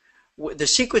launch, the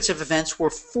sequence of events were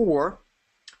 4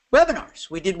 webinars.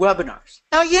 We did webinars.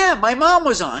 Now, yeah, my mom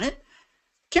was on it.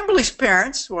 Kimberly's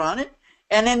parents were on it.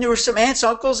 And then there were some aunts,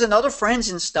 uncles, and other friends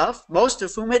and stuff, most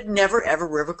of whom had never, ever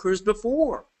river cruised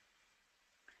before.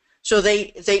 So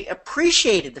they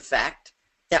appreciated the fact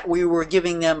that we were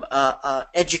giving them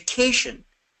education.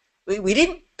 We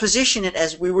didn't position it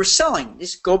as we were selling.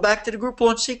 Just go back to the group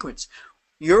launch sequence.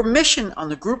 Your mission on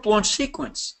the group launch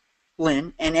sequence,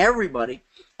 Lynn, and everybody,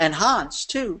 and Hans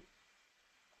too,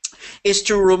 is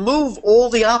to remove all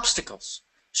the obstacles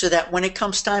so that when it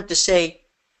comes time to say,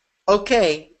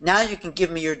 okay, now you can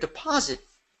give me your deposit,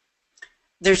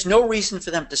 there's no reason for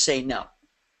them to say no.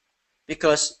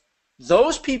 Because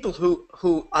those people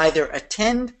who either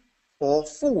attend all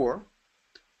 4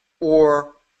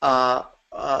 or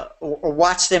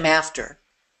watch them after,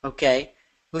 okay,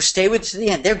 who stay with us to the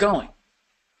end, they're going.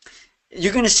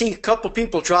 You're going to see a couple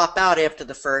people drop out after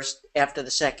the first, after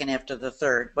the second, after the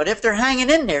third. But if they're hanging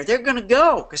in there, they're going to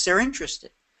go because they're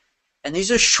interested. And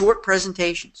these are short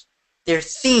presentations. They're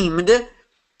themed,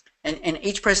 and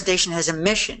each presentation has a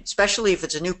mission, especially if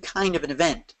it's a new kind of an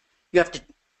event. You have to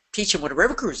teach them what a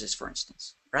river cruise is, for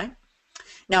instance, right?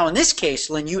 Now, in this case,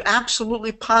 Lynn, you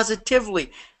absolutely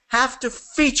positively have to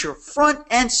feature front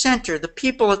and center the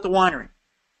people at the winery.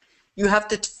 You have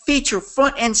to feature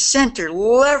front and center,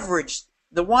 leverage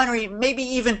the winery, maybe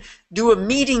even do a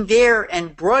meeting there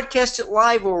and broadcast it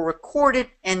live or record it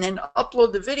and then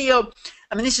upload the video.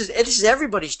 I mean, this is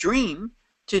everybody's dream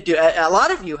to do. A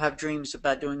lot of you have dreams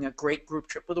about doing a great group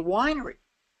trip with a winery,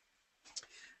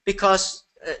 because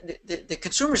the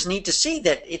consumers need to see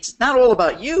that it's not all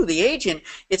about you, the agent.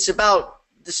 It's about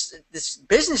this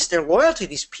business, their loyalty,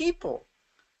 these people.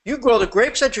 You grow the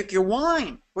grapes, I drink your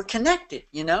wine. We're connected,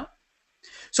 you know?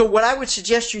 So what I would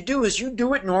suggest you do is you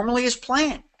do it normally as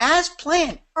planned. As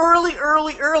planned. Early,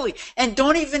 early, early. And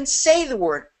don't even say the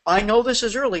word, I know this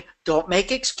is early. Don't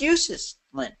make excuses,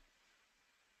 Lynn.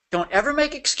 Don't ever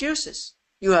make excuses.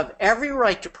 You have every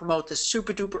right to promote this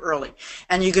super duper early.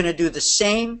 And you're going to do the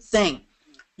same thing.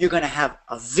 You're going to have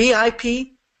a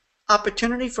VIP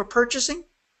opportunity for purchasing.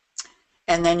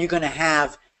 And then you're going to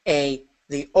have the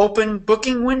open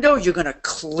booking window. You're going to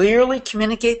clearly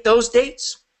communicate those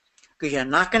dates, because you're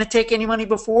not going to take any money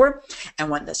before. And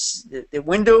when the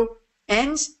window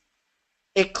ends,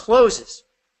 it closes.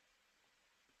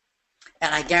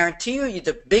 And I guarantee you,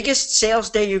 the biggest sales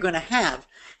day you're going to have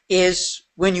is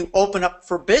when you open up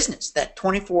for business, that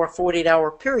 24 or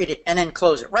 48-hour period, and then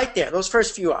close it right there, those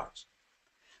first few hours.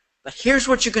 But here's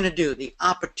what you're going to do. The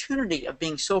opportunity of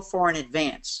being so far in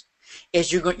advance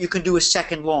is you can do a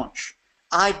second launch.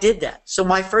 I did that. So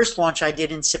my first launch I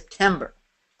did in September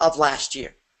of last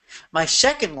year. My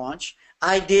second launch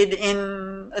I did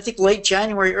in, I think, late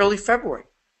January, early February,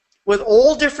 with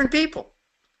all different people,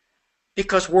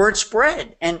 because word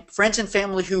spread, and friends and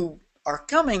family who are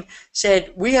coming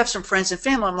said, we have some friends and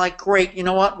family. I'm like, great, you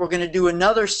know what? We're going to do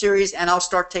another series, and I'll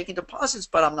start taking deposits,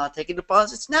 but I'm not taking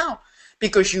deposits now,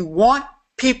 because you want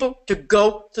people to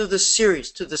go through the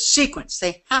series, to the sequence.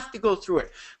 They have to go through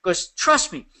it, because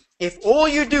trust me, if all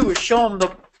you do is show them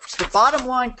the bottom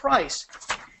line price,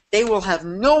 they will have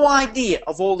no idea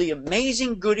of all the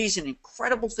amazing goodies and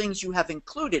incredible things you have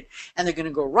included, and they're going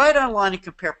to go right online and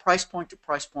compare price point to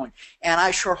price point. And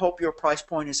I sure hope your price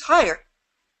point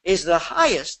is the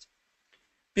highest,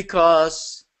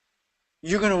 because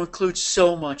you're going to include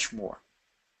so much more.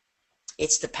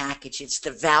 It's the package, it's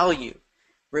the value.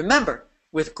 Remember,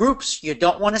 with groups, you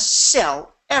don't want to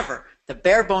sell ever the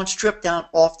bare bones stripped down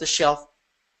off the shelf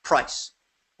price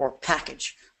or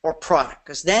package or product,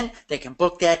 because then they can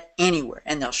book that anywhere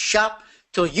and they'll shop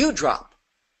till you drop.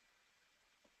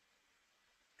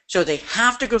 So they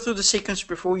have to go through the sequence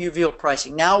before you reveal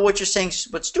pricing. Now what you're saying,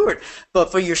 but Stuart,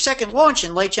 but for your second launch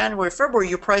in late January, February,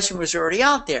 your pricing was already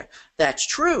out there. That's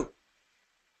true.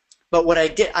 But what I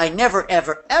did, I never,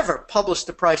 ever, ever published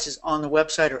the prices on the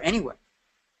website or anywhere.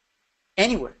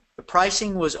 Anywhere. The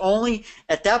pricing was only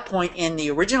at that point in the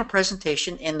original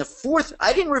presentation. In the fourth,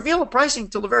 I didn't reveal the pricing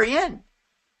until the very end.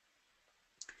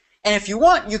 And if you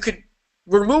want, you could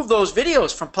remove those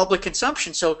videos from public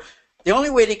consumption. So the only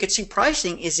way they could see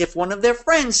pricing is if one of their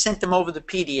friends sent them over the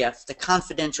PDF, the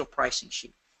confidential pricing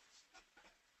sheet.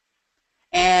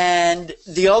 And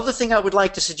the other thing I would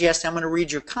like to suggest, I'm going to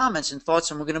read your comments and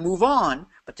thoughts and we're going to move on,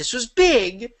 but this was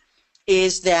big,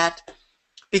 is that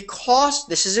because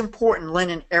this is important,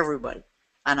 Lynn and everybody,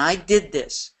 and I did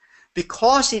this,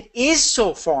 because it is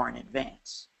so far in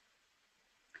advance,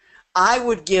 I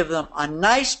would give them a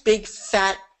nice big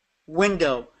fat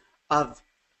window of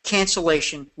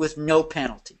cancellation with no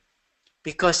penalty,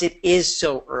 because it is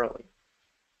so early.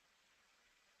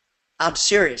 I'm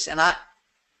serious, and I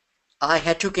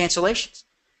had 2 cancellations.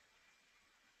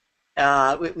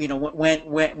 You know,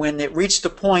 when it reached the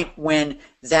point when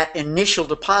that initial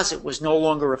deposit was no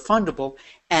longer refundable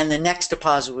and the next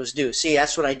deposit was due. See,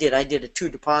 that's what I did. I did a 2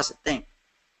 deposit thing.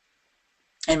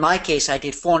 In my case, I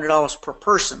did $400 per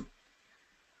person.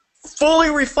 Fully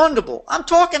refundable. I'm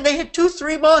talking they had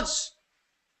 2-3 months.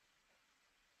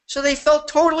 So they felt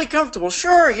totally comfortable.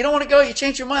 Sure, you don't want to go, you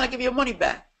change your mind, I'll give you your money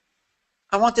back.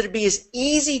 I wanted to be as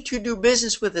easy to do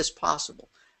business with as possible.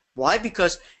 Why?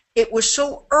 Because it was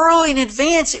so early in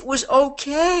advance, it was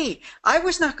okay. I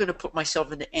was not going to put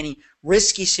myself into any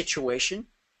risky situation.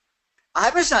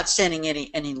 I was not sending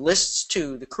any lists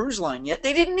to the cruise line yet.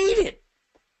 They didn't need it.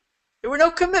 There were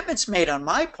no commitments made on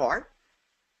my part.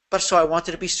 But so I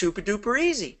wanted to be super duper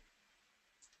easy.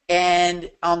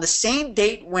 And on the same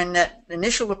date when that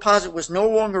initial deposit was no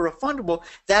longer refundable,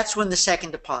 that's when the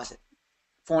second deposit,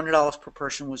 $400 per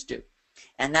person, was due.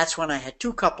 And that's when I had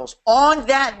 2 couples on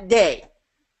that day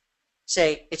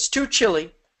say, it's too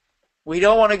chilly, we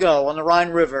don't want to go on the Rhine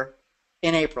River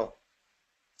in April.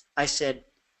 I said,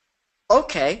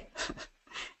 okay.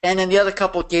 And then the other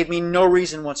couple gave me no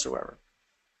reason whatsoever.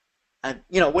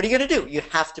 You know, what are you going to do? You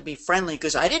have to be friendly,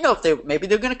 because I didn't know if maybe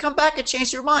they're going to come back and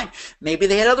change their mind. Maybe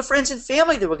they had other friends and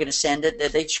family they were going to send it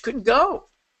that they just couldn't go.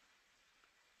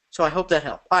 So I hope that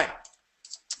helped. All right,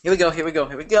 here we go.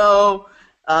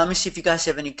 Let me see if you guys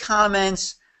have any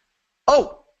comments.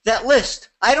 Oh, that list.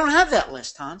 I don't have that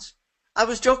list, Hans. I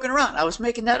was joking around. I was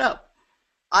making that up.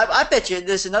 I bet you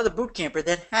there's another boot camper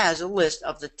that has a list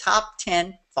of the top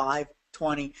 10, 5,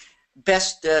 20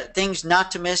 best things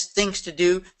not to miss, things to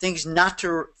do, things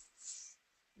to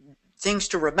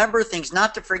remember, things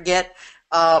not to forget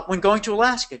when going to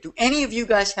Alaska. Do any of you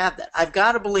guys have that? I've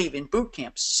got to believe in boot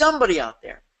camp somebody out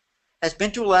there has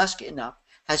been to Alaska enough,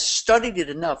 has studied it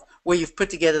enough, where you've put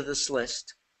together this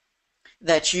list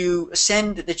that you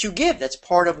send, that you give. That's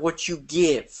part of what you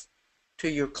give to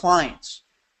your clients,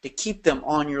 to keep them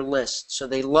on your list so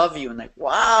they love you and they,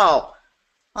 wow,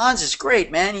 Hans is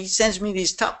great, man. He sends me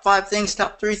these top 5 things,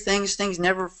 top 3 things, things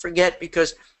never forget,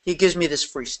 because he gives me this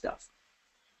free stuff.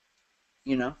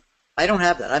 You know, I don't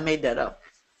have that. I made that up.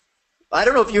 I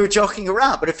don't know if you were joking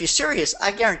around, but if you're serious,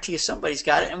 I guarantee you somebody's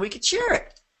got it and we could share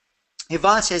it.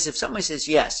 Yvonne says, if somebody says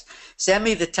yes, send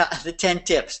me the 10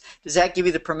 tips. Does that give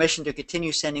you the permission to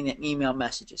continue sending them email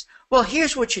messages? Well,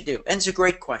 here's what you do, and it's a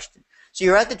great question. So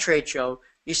you're at the trade show.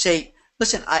 You say,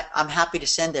 listen, I'm happy to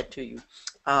send that to you.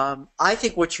 I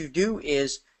think what you do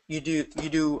is you do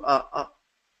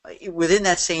within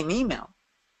that same email.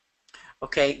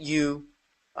 Okay,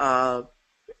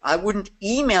 I wouldn't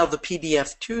email the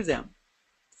PDF to them.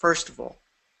 First of all,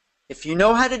 if you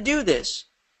know how to do this,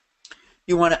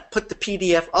 you want to put the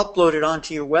PDF uploaded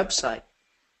onto your website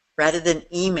rather than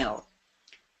email.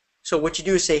 So what you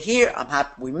do is say, here, I'm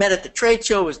happy we met at the trade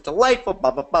show, it was delightful,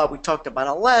 blah, blah, blah. We talked about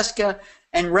Alaska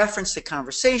and reference the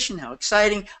conversation, how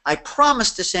exciting. I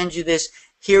promised to send you this.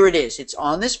 Here it is. It's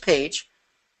on this page.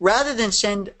 Rather than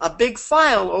send a big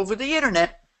file over the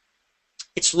internet,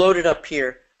 it's loaded up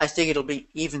here. I think it'll be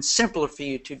even simpler for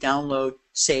you to download,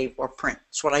 save, or print.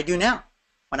 That's what I do now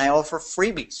when I offer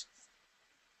freebies.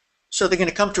 So they're going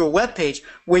to come to a web page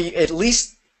where at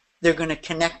least they're going to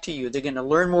connect to you. They're going to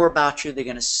learn more about you. They're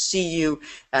going to see you.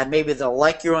 Maybe they'll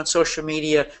like you on social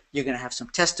media. You're going to have some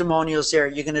testimonials there.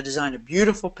 You're going to design a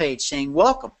beautiful page saying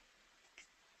welcome.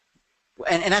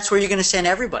 And that's where you're going to send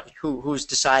everybody who's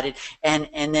decided. And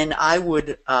then I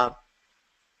would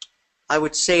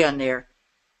say on there,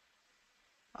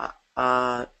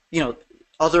 other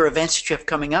events that you have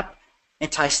coming up,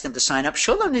 entice them to sign up.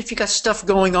 Show them if you got stuff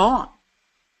going on.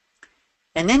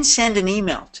 And then send an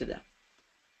email to them.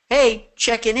 Hey,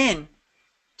 checking in.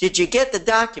 Did you get the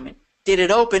document? Did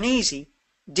it open easy?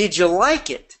 Did you like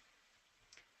it?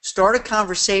 Start a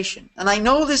conversation. And I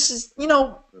know this is,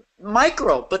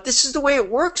 micro, but this is the way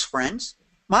it works, friends.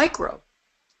 Micro.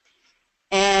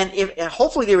 And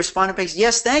hopefully they respond and say,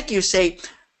 yes, thank you. Say,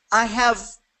 I have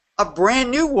a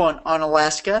brand new one on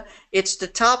Alaska. It's the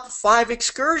top 5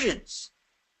 excursions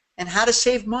and how to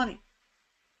save money.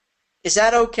 Is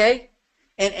that okay?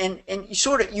 And you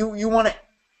sort of, you want to,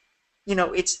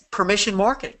 it's permission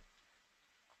marketing.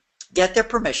 Get their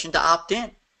permission to opt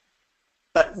in.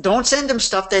 But don't send them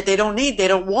stuff that they don't need, they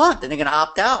don't want, and they're going to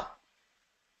opt out.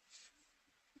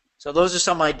 So those are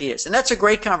some ideas. And that's a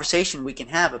great conversation we can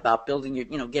have about building your,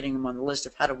 getting them on the list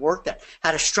of how to work that,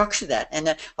 how to structure that.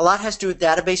 And a lot has to do with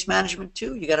database management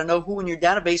too. You got to know who in your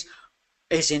database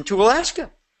is into Alaska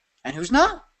and who's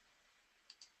not.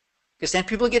 Because then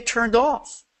people get turned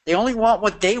off. They only want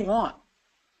what they want.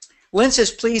 Lynn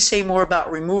says, please say more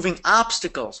about removing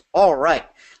obstacles. All right.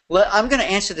 I'm going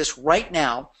to answer this right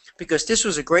now because this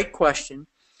was a great question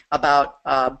about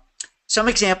some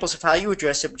examples of how you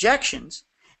address objections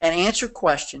and answer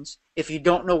questions if you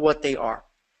don't know what they are.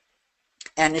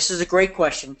 And this is a great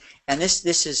question, and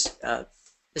this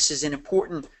is an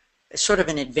important, sort of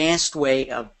an advanced way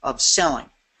of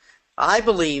selling. I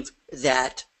believe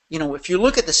that if you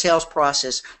look at the sales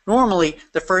process, normally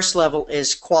the first level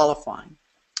is qualifying,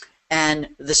 and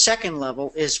the second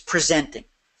level is presenting,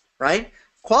 right?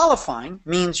 Qualifying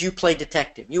means you play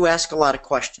detective. You ask a lot of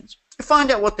questions. You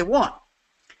find out what they want.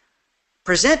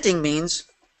 Presenting means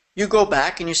you go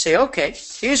back and you say, okay,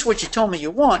 here's what you told me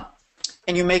you want,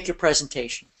 and you make your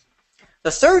presentation.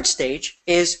 The third stage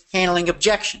is handling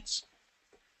objections,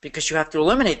 because you have to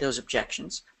eliminate those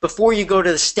objections before you go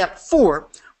to the step 4,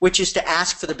 which is to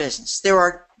ask for the business. There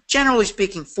are, generally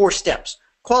speaking, 4 steps.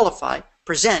 Qualify,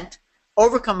 present,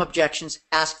 overcome objections,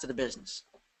 ask for the business.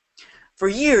 For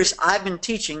years, I've been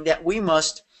teaching that we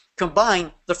must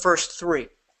combine the first 3.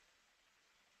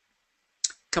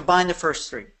 Combine the first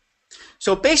 3.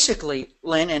 So basically,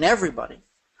 Lynn and everybody,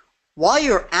 while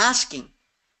you're asking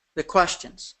the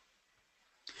questions,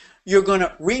 you're going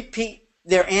to repeat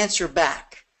their answer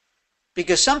back,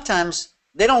 because sometimes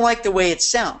they don't like the way it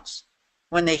sounds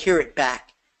when they hear it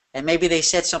back, and maybe they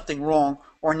said something wrong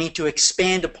or need to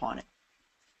expand upon it.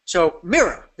 So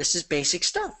mirror. This is basic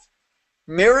stuff.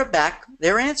 Mirror back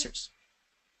their answers.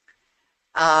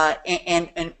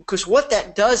 And because what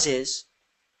that does is,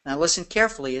 now listen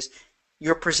carefully, is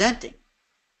you're presenting.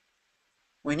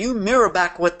 When you mirror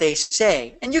back what they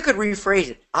say, and you could rephrase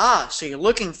it. So you're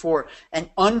looking for an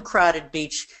uncrowded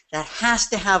beach that has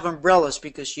to have umbrellas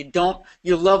because you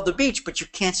love the beach, but you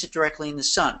can't sit directly in the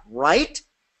sun, right?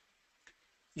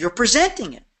 You're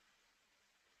presenting it.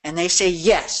 And they say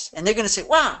yes. And they're going to say,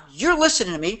 wow, you're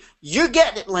listening to me. You're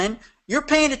getting it, Lynn. You're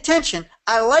paying attention.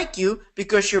 I like you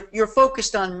because you're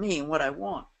focused on me and what I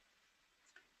want.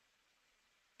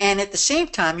 And at the same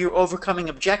time, you're overcoming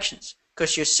objections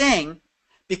because you're saying,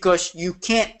 because you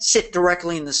can't sit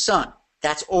directly in the sun.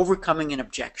 That's overcoming an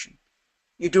objection.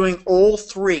 You're doing all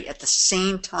 3 at the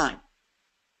same time.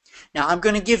 Now, I'm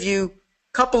going to give you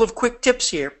a couple of quick tips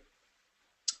here.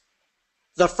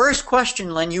 The first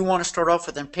question, Len, you want to start off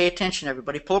with, and pay attention,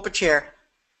 everybody. Pull up a chair.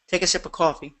 take a sip of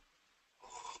coffee.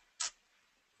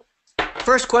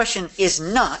 First question is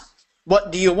not,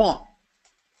 what do you want?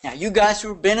 Now, you guys who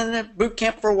have been in the boot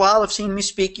camp for a while have seen me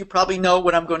speak. You probably know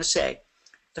what I'm going to say.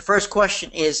 The first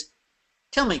question is,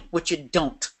 tell me what you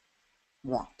don't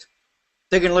want.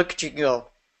 They're going to look at you and go,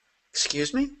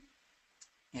 excuse me?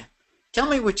 Yeah. Tell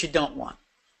me what you don't want.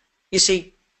 You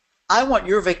see, I want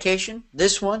your vacation,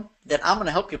 this one that I'm going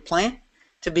to help you plan,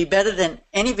 to be better than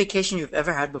any vacation you've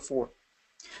ever had before.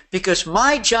 Because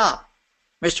my job,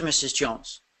 Mr. and Mrs.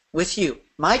 Jones, with you,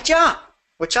 my job,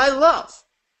 which I love,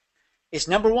 is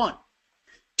number one,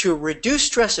 to reduce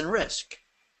stress and risk.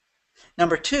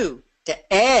 Number two,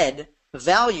 to add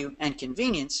value and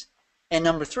convenience. And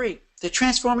number three, to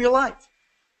transform your life.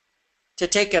 To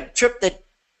take a trip that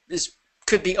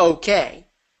could be okay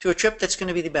to a trip that's going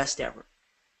to be the best ever.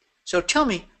 So tell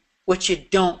me what you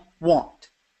don't want.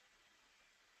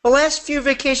 The last few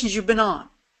vacations you've been on,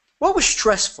 what was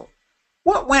stressful?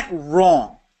 What went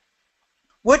wrong?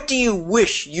 What do you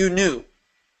wish you knew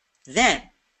then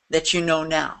that you know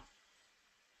now?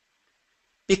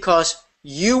 Because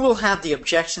you will have the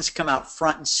objections come out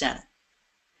front and center.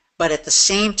 But at the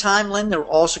same time, Lynn, they're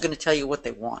also going to tell you what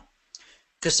they want.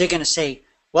 Because they're going to say,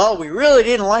 well, we really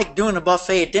didn't like doing a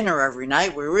buffet at dinner every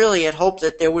night. We really had hoped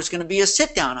that there was going to be a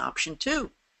sit-down option too.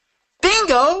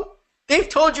 Bingo! They've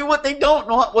told you what they don't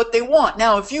want, what they want.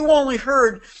 Now, if you only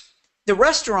heard the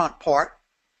restaurant part,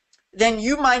 then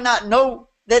you might not know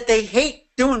that they hate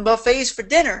doing buffets for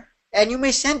dinner. And you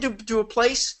may send them to a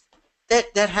place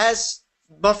that has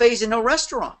buffets and no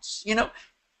restaurants. You know,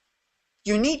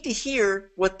 you need to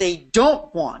hear what they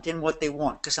don't want and what they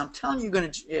want. Because I'm telling you, you're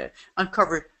going to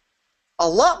uncover a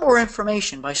lot more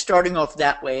information by starting off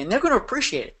that way. And they're going to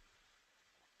appreciate it.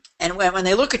 And when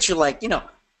they look at you like, you know,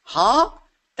 huh?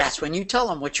 That's when you tell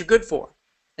them what you're good for.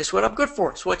 It's what I'm good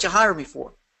for. It's what you hire me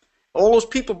for. All those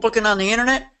people booking on the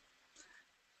internet,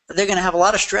 they're going to have a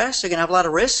lot of stress. They're going to have a lot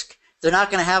of risk. They're not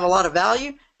going to have a lot of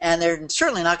value. And they're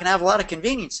certainly not going to have a lot of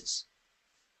conveniences.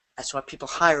 That's why people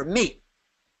hire me.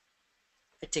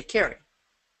 I take care of you.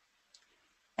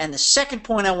 And the second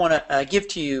point I want to give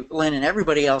to you, Lynn, and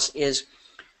everybody else is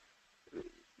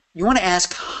you want to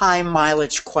ask high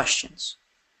mileage questions.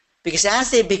 Because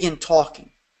as they begin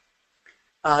talking,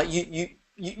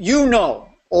 you know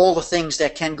all the things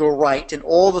that can go right and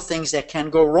all the things that can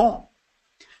go wrong.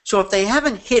 So if they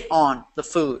haven't hit on the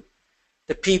food,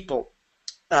 the people,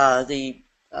 the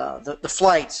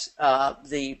flights,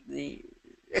 the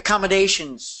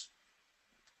accommodations,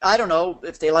 I don't know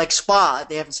if they like spa.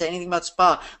 They haven't said anything about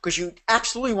spa because you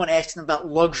absolutely want to ask them about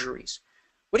luxuries.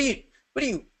 What do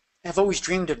you have always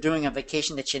dreamed of doing on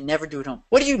vacation that you never do at home?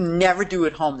 What do you never do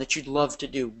at home that you'd love to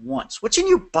do once? What's in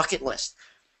your bucket list?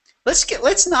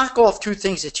 Let's knock off two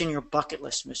things that's in your bucket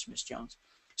list, Miss Jones.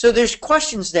 So there's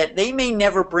questions that they may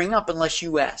never bring up unless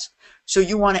you ask. So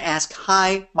you want to ask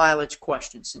high mileage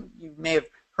questions. And you may have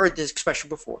heard this expression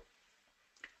before.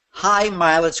 High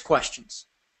mileage questions.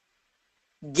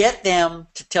 Get them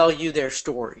to tell you their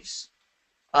stories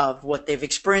of what they've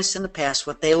experienced in the past,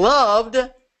 what they loved,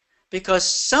 because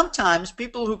sometimes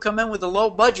people who come in with a low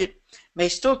budget may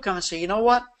still come and say, you know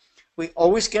what, we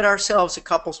always get ourselves a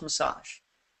couples massage.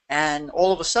 And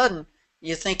all of a sudden,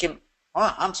 you're thinking,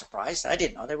 oh, I'm surprised. I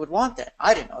didn't know they would want that.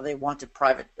 I didn't know they wanted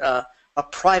a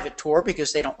private tour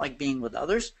because they don't like being with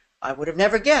others. I would have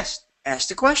never guessed. Ask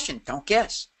the question. Don't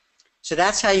guess. So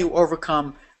that's how you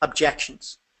overcome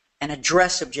objections and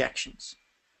address objections.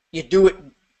 You do it,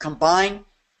 combine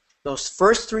those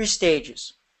first three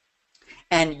stages,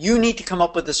 and you need to come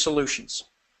up with the solutions.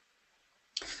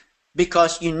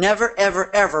 Because you never,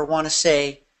 ever, ever want to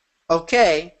say,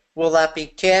 okay, will that be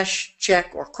cash,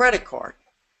 check, or credit card?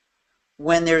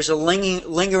 When there's a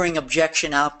lingering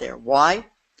objection out there. Why?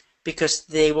 Because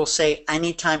they will say, I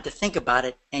need time to think about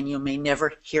it, and you may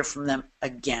never hear from them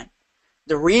again.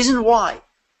 The reason why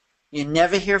you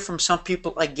never hear from some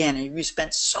people again, and you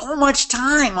spent so much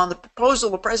time on the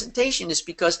proposal or presentation, is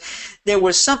because there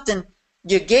was something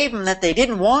you gave them that they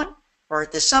didn't want, or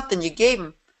there's something you gave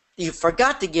them you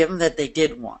forgot to give them that they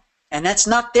did want. And that's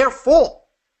not their fault.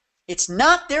 It's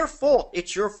not their fault.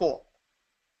 It's your fault.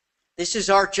 This is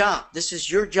our job. This is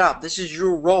your job. This is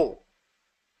your role.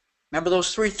 Remember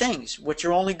those three things, what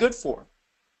you're only good for.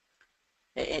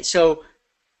 So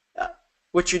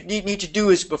what you need to do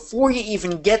is before you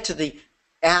even get to the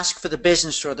ask for the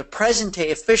business or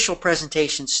the official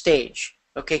presentation stage,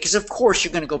 okay, because of course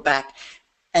you're going to go back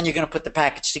and you're going to put the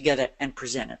package together and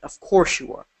present it. Of course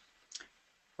you are,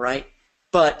 right?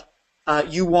 But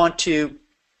you want to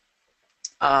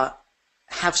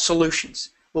have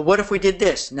solutions. Well, what if we did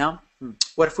this? No.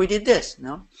 What if we did this?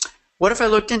 No. What if I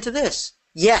looked into this?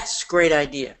 Yes, great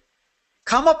idea.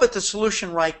 Come up with the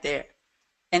solution right there.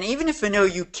 And even if you know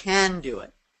you can do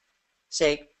it,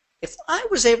 say, if I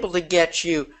was able to get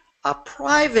you a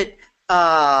private,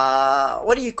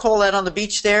 what do you call that on the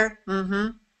beach there?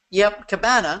 Yep,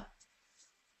 cabana.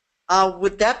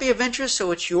 Would that be of interest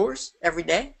so it's yours every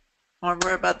day? Want to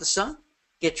worry about the sun?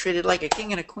 Get treated like a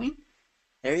king and a queen?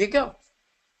 There you go.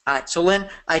 All right, so Lynn,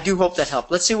 I do hope that helped.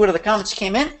 Let's see what other comments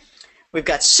came in. We've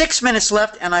got 6 minutes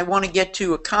left, and I want to get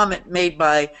to a comment made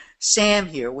by Sam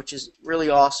here, which is really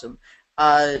awesome.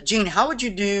 Gene, how would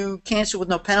you do cancel with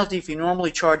no penalty if you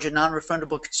normally charge a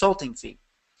non-refundable consulting fee?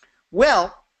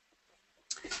 Well,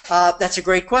 that's a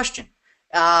great question.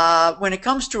 When it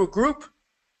comes to a group,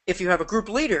 if you have a group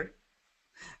leader,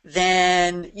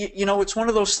 then you know it's one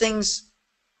of those things.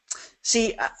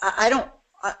 See, I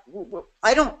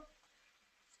don't.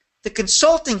 The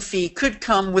consulting fee could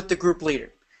come with the group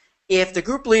leader. If the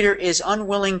group leader is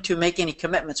unwilling to make any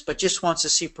commitments but just wants to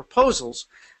see proposals,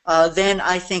 then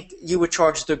I think you would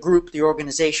charge the group, the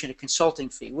organization, a consulting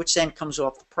fee, which then comes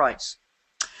off the price.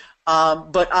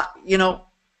 You know,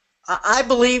 I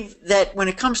believe that when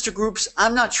it comes to groups,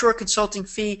 I'm not sure a consulting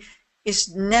fee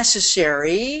is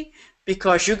necessary,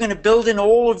 because you're going to build in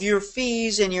all of your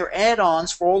fees and your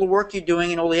add-ons for all the work you're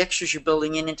doing and all the extras you're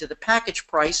building in into the package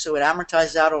price, so it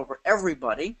amortizes out over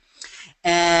everybody.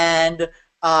 And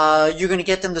you're going to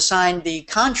get them to sign the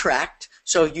contract,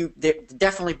 so they're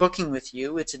definitely booking with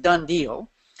you. It's a done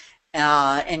deal.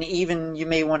 And even you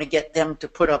may want to get them to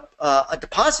put up a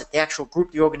deposit, the actual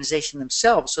group, the organization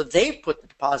themselves, so they put the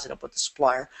deposit up with the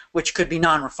supplier, which could be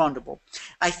non-refundable.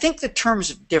 I think the terms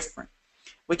are different.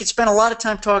 We could spend a lot of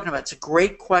time talking about it. It's a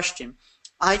great question.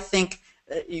 I think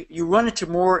you run into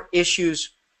more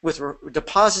issues with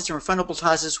deposits and refundable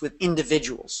deposits with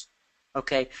individuals,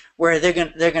 okay, where they're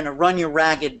going to run you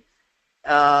ragged,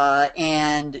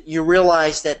 and you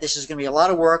realize that this is going to be a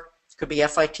lot of work. It could be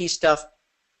FIT stuff,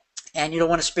 and you don't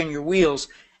want to spin your wheels,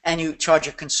 and you charge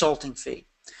a consulting fee.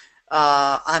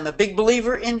 I'm a big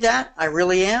believer in that. I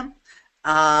really am.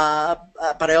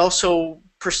 But I also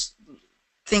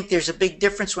think there's a big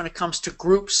difference when it comes to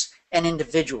groups and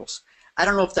individuals. I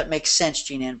don't know if that makes sense,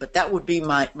 Jean Ann, but that would be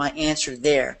my answer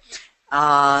there.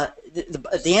 At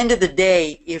the end of the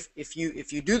day, if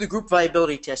you do the group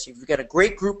viability test, if you've got a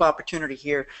great group opportunity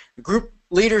here, the group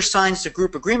leader signs the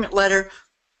group agreement letter,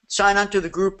 sign onto the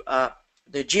group,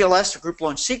 the GLS, the group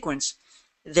loan sequence,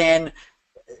 then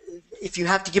if you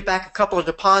have to get back a couple of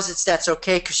deposits, that's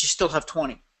okay, because you still have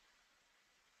 20.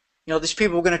 You know, these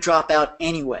people are going to drop out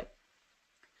anyway.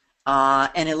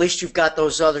 And at least you've got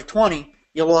those other 20.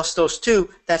 You lost those 2.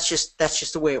 That's just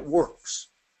the way it works.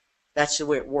 That's the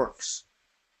way it works.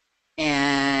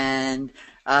 And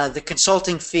the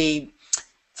consulting fee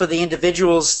for the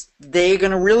individuals, they're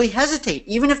going to really hesitate.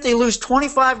 Even if they lose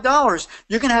 $25,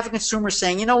 you're going to have a consumer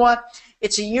saying, you know what,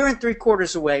 it's a year and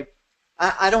 3/4 away.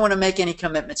 I don't want to make any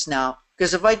commitments now,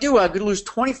 because if I do, I could lose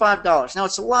 $25. Now,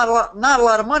 it's not a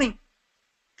lot of money,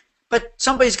 but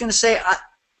somebody's going to say,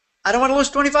 I don't want to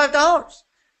lose $25.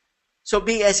 So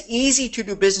be as easy to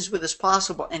do business with as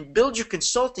possible, and build your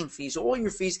consulting fees, all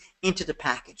your fees, into the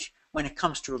package when it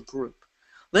comes to a group.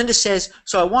 Linda says,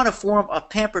 so I want to form a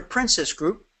Pampered Princess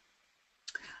group.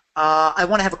 I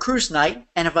want to have a cruise night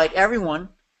and invite everyone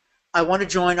I want to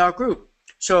join our group.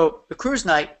 So the cruise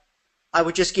night, I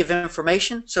would just give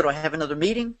information. So do I have another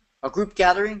meeting, a group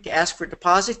gathering to ask for a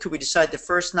deposit? Could we decide the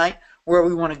first night where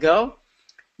we want to go?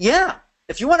 Yeah,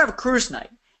 if you want to have a cruise night,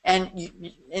 and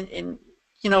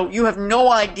you know, you have no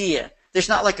idea, there's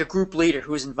not like a group leader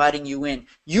who is inviting you in.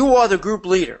 You are the group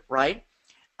leader, right?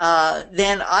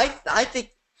 Then I think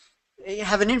you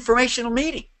have an informational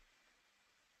meeting.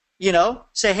 You know,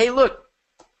 say, hey, look,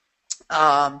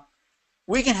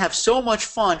 we can have so much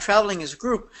fun traveling as a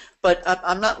group, but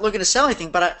I'm not looking to sell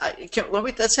anything, but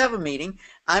let's have a meeting.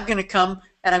 I'm going to come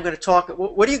and I'm going to talk.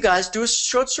 What do you guys do? A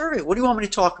short survey. What do you want me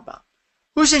to talk about?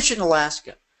 Who's interested in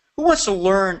Alaska? Who wants to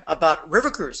learn about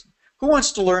river cruising? Who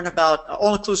wants to learn about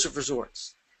all-inclusive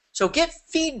resorts? So get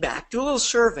feedback, do a little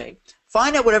survey,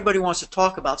 find out what everybody wants to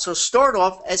talk about. So start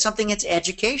off as something that's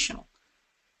educational.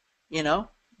 You know,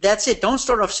 that's it. Don't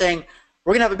start off saying,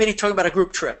 we're going to have a meeting talking about a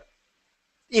group trip.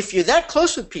 If you're that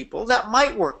close with people, that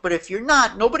might work. But if you're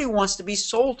not, nobody wants to be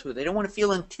sold to. They don't want to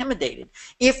feel intimidated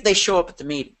if they show up at the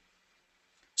meeting.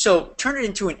 So turn it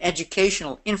into an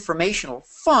educational, informational,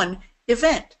 fun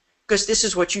event, because this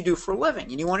is what you do for a living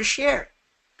and you want to share it.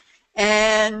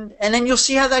 And then you'll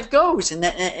see how that goes. And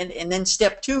then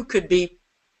step 2 could be,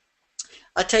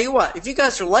 I'll tell you what, if you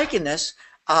guys are liking this,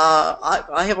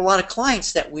 I have a lot of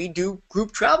clients that we do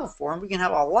group travel for, and we can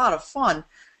have a lot of fun.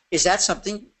 Is that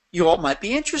something you all might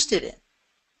be interested in?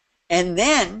 And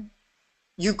then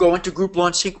you go into group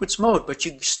launch sequence mode, but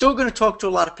you're still going to talk to a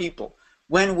lot of people.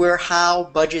 When, where, how,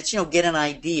 budgets, get an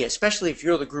idea, especially if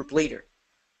you're the group leader.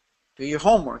 Do your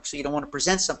homework so you don't want to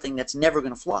present something that's never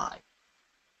going to fly.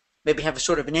 Maybe have a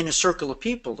sort of an inner circle of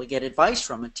people to get advice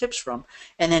from and tips from,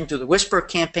 and then do the whisper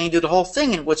campaign, do the whole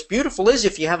thing. And what's beautiful is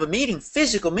if you have a meeting,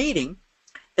 physical meeting,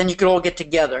 then you could all get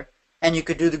together and you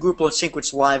could do the group launch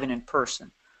sequence live and in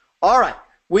person. All right,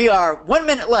 we are 1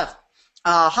 minute left.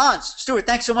 Hans, Stuart,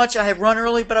 thanks so much. I have run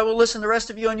early, but I will listen to the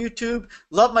rest of you on YouTube.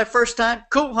 Love my first time.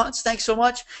 Cool, Hans, thanks so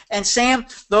much. And Sam,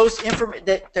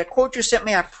 that quote you sent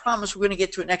me, I promise we're going to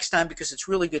get to it next time because it's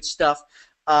really good stuff.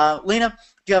 Lena,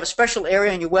 do you have a special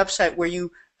area on your website where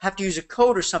you have to use a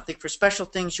code or something for special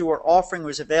things you are offering or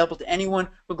is available to anyone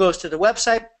who goes to the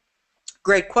website?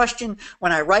 Great question.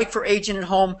 When I write for Agent at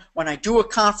Home, when I do a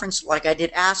conference like I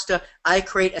did ASTA, I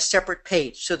create a separate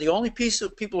page. So the only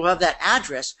people who have that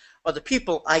address are the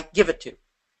people I give it to.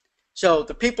 So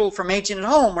the people from Agent at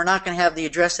Home are not going to have the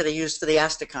address that I used for the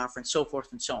ASTA conference, so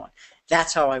forth and so on.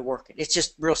 That's how I work it. It's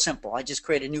just real simple. I just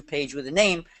create a new page with a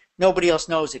name. Nobody else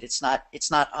knows it. It's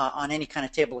not on any kind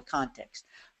of table of context.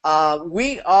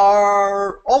 We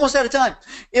are almost out of time.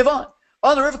 Yvonne,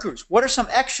 on the River Cruise, what are some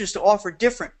extras to offer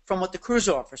different from what the cruise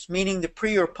offers, meaning the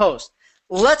pre or post?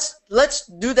 Let's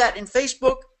do that in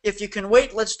Facebook. If you can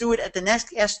wait, let's do it at the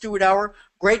next Ask Stuart Hour.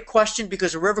 Great question,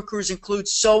 because a river cruise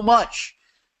includes so much.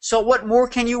 So what more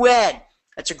can you add?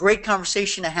 That's a great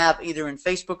conversation to have either in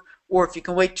Facebook, or if you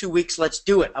can wait 2 weeks, let's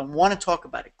do it. I want to talk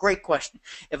about it. Great question.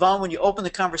 Yvonne, when you open the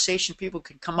conversation, people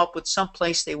can come up with some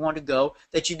place they want to go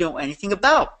that you don't know anything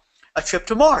about. A trip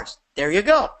to Mars. There you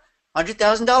go.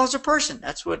 $100,000 a person.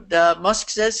 That's what Musk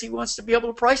says he wants to be able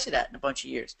to price it at in a bunch of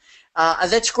years.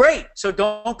 That's great. So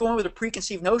don't go in with a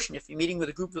preconceived notion if you're meeting with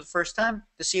a group for the first time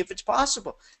to see if it's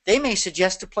possible. They may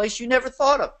suggest a place you never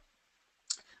thought of.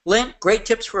 Lynn, great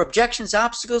tips for objections,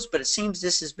 obstacles, but it seems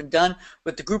this has been done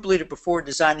with the group leader before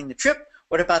designing the trip.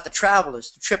 What about the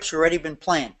travelers? The trip's already been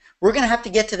planned. We're going to have to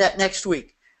get to that next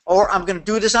week. Or I'm going to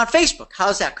do this on Facebook.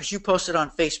 How's that? Because you posted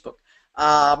on Facebook.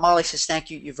 Molly says,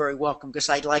 thank you. You're very welcome, because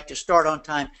I'd like to start on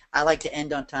time. I like to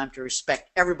end on time to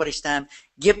respect everybody's time.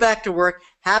 Get back to work.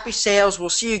 Happy sales. We'll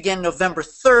see you again November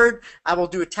 3rd. I will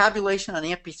do a tabulation on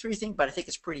the MP3 thing, but I think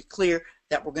it's pretty clear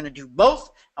that we're going to do both.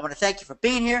 I want to thank you for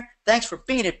being here. Thanks for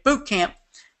being at boot camp.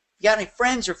 If you got any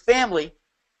friends or family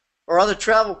or other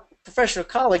travel professional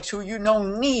colleagues who you know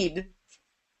need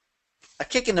a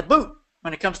kick in the boot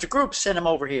when it comes to groups, send them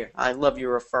over here. I love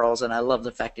your referrals, and I love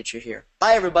the fact that you're here.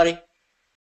 Bye, everybody.